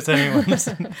 how does anyone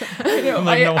listen? I know.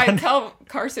 I tell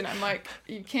Carson, I'm like,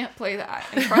 you can't play that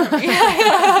in front of me.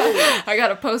 I got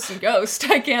to post and ghost.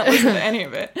 I can't listen to any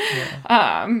of it.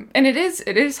 Yeah. And it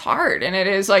is hard, and it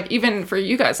is like, even for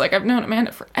you guys, like, I've known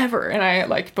Amanda forever, and I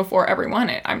like before every one,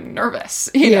 I'm nervous.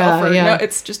 You know, no,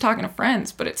 it's just talking to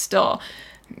friends, but it's still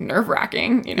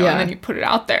nerve-wracking. You know, and then you put it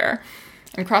out there.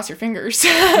 And cross your fingers.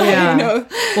 Yeah. You know?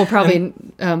 Well, probably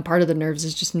part of the nerves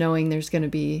is just knowing there's going to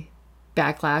be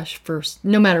backlash for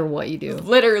no matter what you do.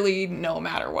 Literally no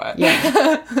matter what.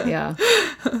 Yeah. Yeah.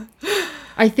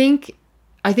 I think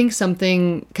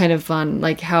something kind of fun,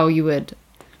 like how you would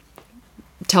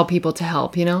tell people to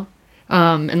help, you know?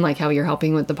 And like how you're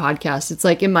helping with the podcast. It's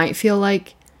like, it might feel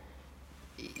like,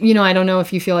 you know, I don't know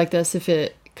if you feel like this, if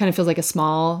it kind of feels like a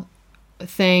small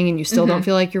thing and you still don't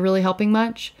feel like you're really helping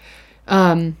much.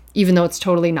 Even though it's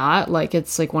totally not, like,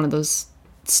 it's like one of those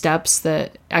steps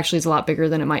that actually is a lot bigger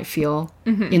than it might feel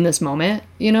in this moment,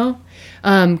 you know?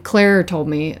 Claire told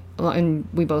me, and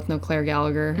we both know Claire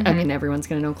Gallagher. I mean, everyone's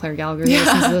going to know Claire Gallagher who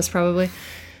listens to this probably.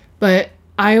 But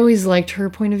I always liked her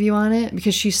point of view on it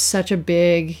because she's such a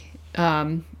big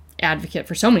advocate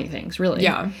for so many things, really.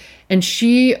 Yeah. And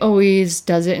she always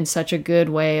does it in such a good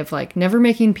way of like never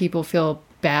making people feel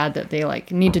bad that they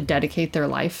like need to dedicate their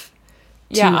life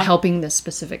to helping this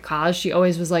specific cause. She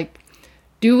always was like,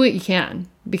 do what you can,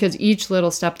 because each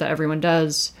little step that everyone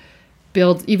does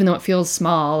builds, even though it feels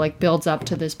small, like builds up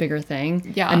to this bigger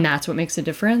thing. Yeah. And that's what makes a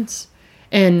difference.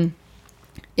 And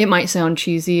it might sound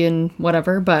cheesy and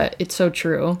whatever, but it's so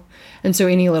true. And so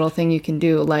any little thing you can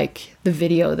do, like the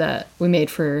video that we made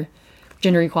for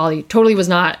gender equality, totally was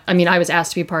not, I mean, I was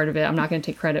asked to be a part of it. I'm not going to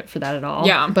take credit for that at all.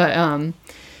 Yeah. But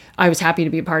I was happy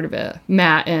to be a part of it.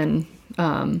 Matt and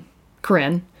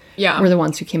Corinne were the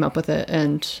ones who came up with it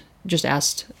and just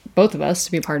asked both of us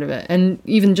to be a part of it. And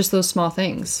even just those small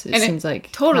things, it seems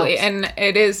like totally helps. And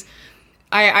it is,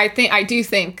 I do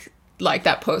think like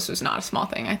that post was not a small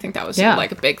thing. I think that was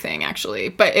like a big thing actually,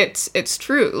 but it's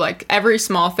true. Like every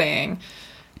small thing,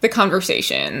 the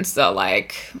conversations, the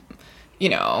like, you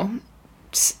know,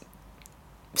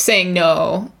 saying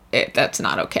no, that's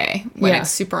not okay when it's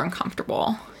super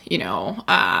uncomfortable, you know,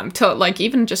 to like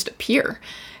even just appear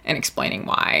and explaining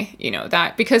why, you know,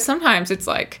 that, because sometimes it's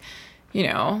like, you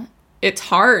know, it's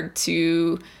hard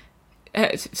to,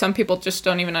 some people just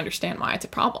don't even understand why it's a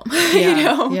problem, you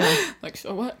know? Yeah. Like,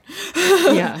 so what?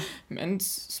 Yeah. Men's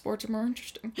sports are more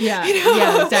interesting. Yeah. You know?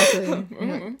 Yeah, exactly.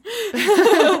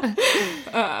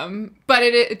 But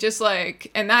it just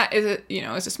like, and that is, you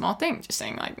know, is a small thing, just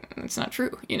saying like, it's not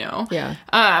true, you know? Yeah.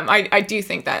 I do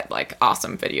think that like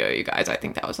awesome video, you guys, I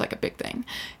think that was like a big thing,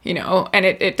 you know, and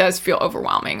it does feel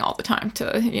overwhelming all the time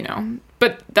to, you know,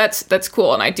 but that's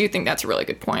cool. And I do think that's a really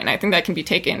good point. I think that can be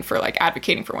taken for like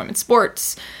advocating for women's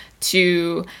sports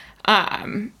to,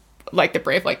 like the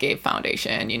Brave Like Gabe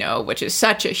Foundation, you know, which is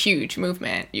such a huge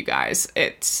movement, you guys.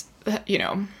 It's, you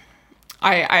know,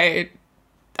 I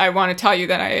want to tell you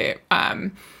that I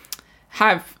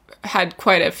have had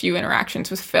quite a few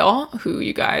interactions with Phil, who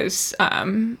you guys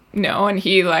know, and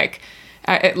he like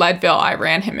at Leadville, I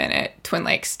ran him in at Twin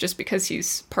Lakes just because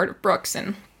he's part of Brooks,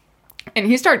 and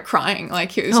he started crying.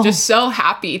 Like he was just so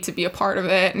happy to be a part of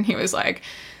it, and he was like,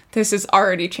 this has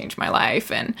already changed my life.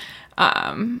 And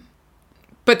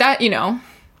but that, you know,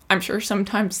 I'm sure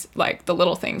sometimes like the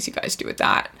little things you guys do with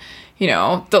that, you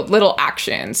know, the little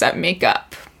actions that make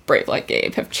up Brave Like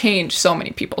Gabe have changed so many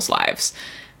people's lives.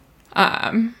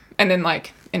 And then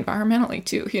like environmentally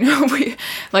too, you know,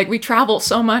 we travel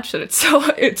so much that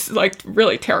it's like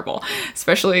really terrible,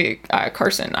 especially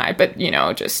Carson and I, but you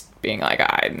know, just being like,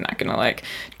 I'm not gonna like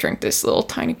drink this little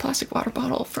tiny plastic water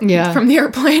bottle from the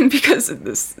airplane because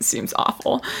this seems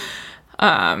awful.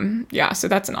 So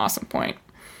that's an awesome point.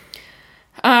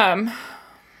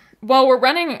 Well, we're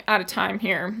running out of time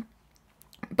here,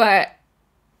 but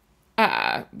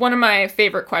one of my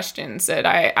favorite questions that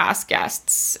I ask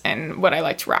guests and what I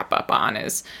like to wrap up on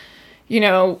is, you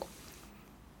know,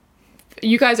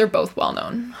 you guys are both well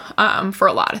known for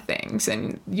a lot of things,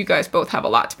 and you guys both have a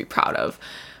lot to be proud of.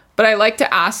 But I like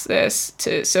to ask this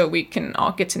so we can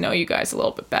all get to know you guys a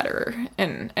little bit better.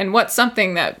 And what's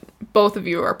something that both of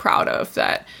you are proud of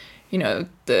that, you know,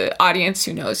 the audience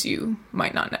who knows you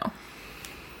might not know?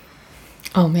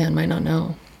 Oh man, might not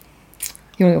know.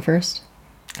 You want to go first?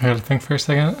 I gotta think for a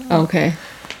second. Oh, okay.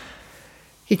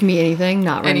 It can be anything,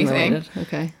 not running Anything. related.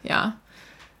 Okay. Yeah.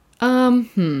 I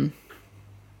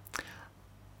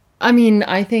mean,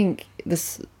 I think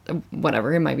this,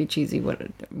 whatever, it might be cheesy.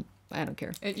 I don't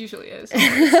care. It usually is. I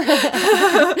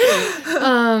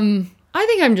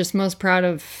think I'm just most proud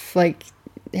of like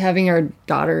having our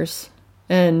daughters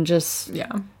and just,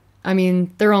 Yeah. I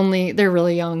mean, they're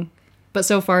really young, but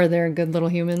so far they're good little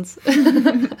humans,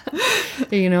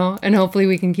 you know, and hopefully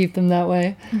we can keep them that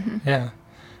way. Yeah.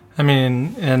 I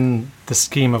mean, in the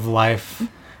scheme of life,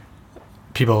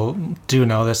 people do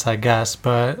know this, I guess,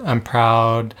 but I'm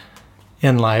proud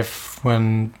in life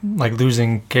when, like,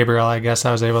 losing Gabriel, I guess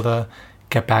I was able to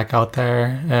get back out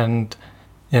there and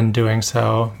in doing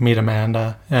so, meet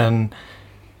Amanda. And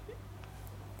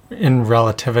in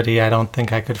relativity, I don't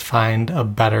think I could find a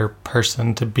better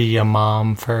person to be a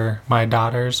mom for my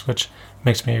daughters, which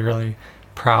makes me really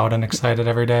proud and excited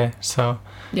every day. So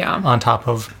Yeah. on top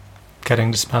of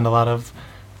getting to spend a lot of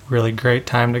really great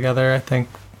time together, I think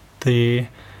the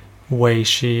way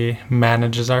she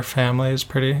manages our family is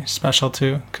pretty special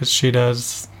too, because she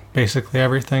does basically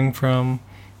everything from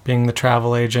being the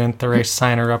travel agent, the race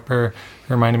signer upper,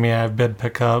 reminding me I have bid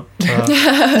pickup,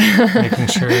 to making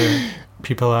sure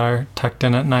people are tucked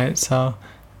in at night, so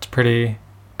it's pretty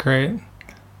great.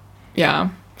 Yeah,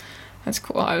 that's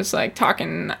cool. I was like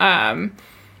talking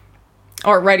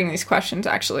or writing these questions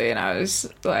actually, and I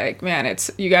was like, man,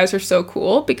 you guys are so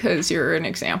cool because you're an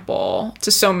example to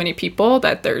so many people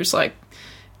that there's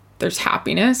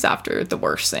happiness after the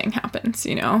worst thing happens,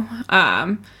 you know.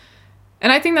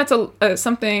 And I think that's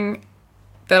something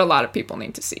that a lot of people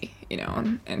need to see, you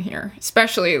know, and hear,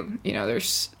 especially, you know,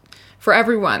 there's for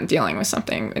everyone dealing with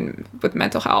something with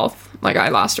mental health. Like, I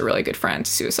lost a really good friend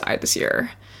to suicide this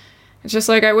year. It's just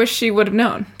like, I wish she would have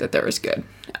known that there was good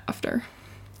after.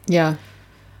 Yeah.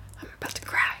 I'm about to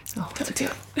cry. Oh, it's okay.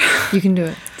 You can do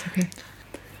it. It's okay.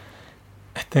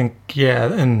 I think,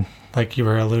 yeah, and like you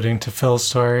were alluding to Phil's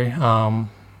story,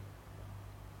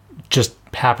 just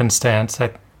happenstance,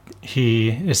 he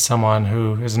is someone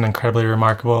who is an incredibly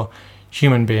remarkable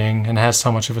human being and has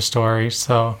so much of a story.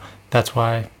 So that's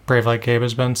why Brave Like Gabe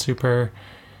has been super,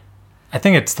 I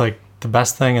think it's like the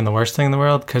best thing and the worst thing in the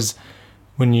world, because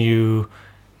when you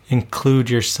include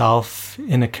yourself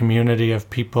in a community of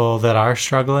people that are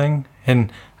struggling,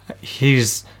 and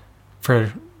he's,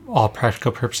 for all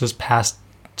practical purposes, past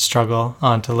struggle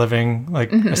onto living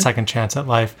like a second chance at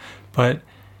life, but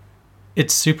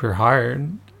it's super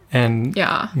hard, and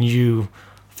you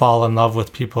fall in love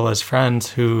with people as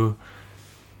friends who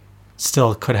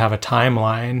still could have a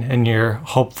timeline, and you're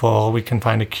hopeful we can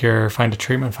find a cure, find a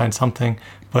treatment, find something,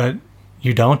 but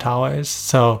you don't always.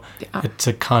 So it's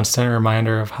a constant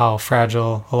reminder of how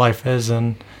fragile a life is,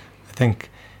 and I think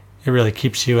it really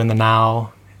keeps you in the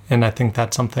now, and I think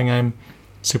that's something I'm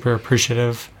super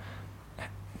appreciative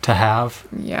to have,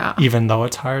 even though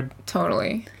it's hard.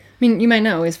 Totally. I mean, you might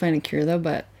not always find a cure, though,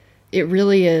 but it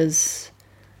really is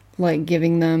like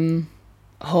giving them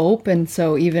hope. And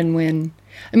so even when,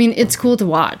 I mean, it's cool to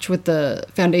watch with the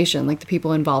foundation, like the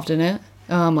people involved in it,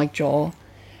 like Joel,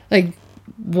 like,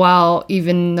 while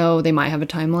even though they might have a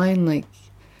timeline, like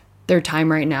their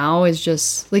time right now is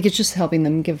just like, it's just helping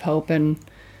them give hope and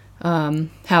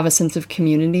have a sense of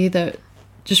community that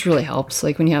just really helps,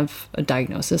 like when you have a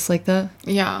diagnosis like that.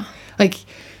 Yeah. Like,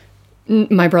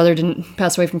 my brother didn't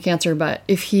pass away from cancer, but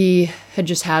if he had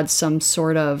just had some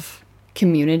sort of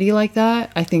community like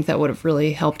that, I think that would have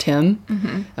really helped him.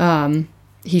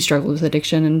 He struggled with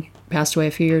addiction and passed away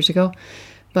a few years ago.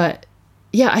 But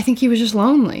yeah, I think he was just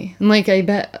lonely. And like, I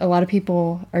bet a lot of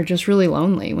people are just really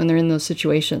lonely when they're in those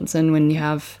situations. And when you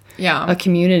have a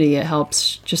community, it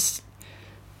helps just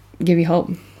give you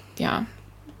hope. Yeah,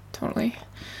 totally.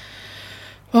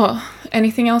 Well,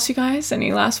 anything else, you guys?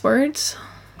 Any last words?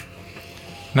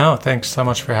 No, thanks so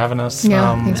much for having us.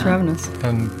 Yeah, thanks for having us.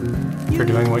 And for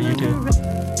doing what you do.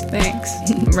 Thanks.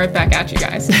 Right back at you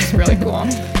guys. It's really cool.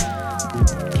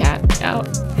 Cat out.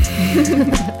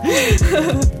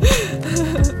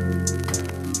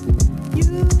 You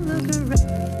look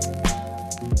around.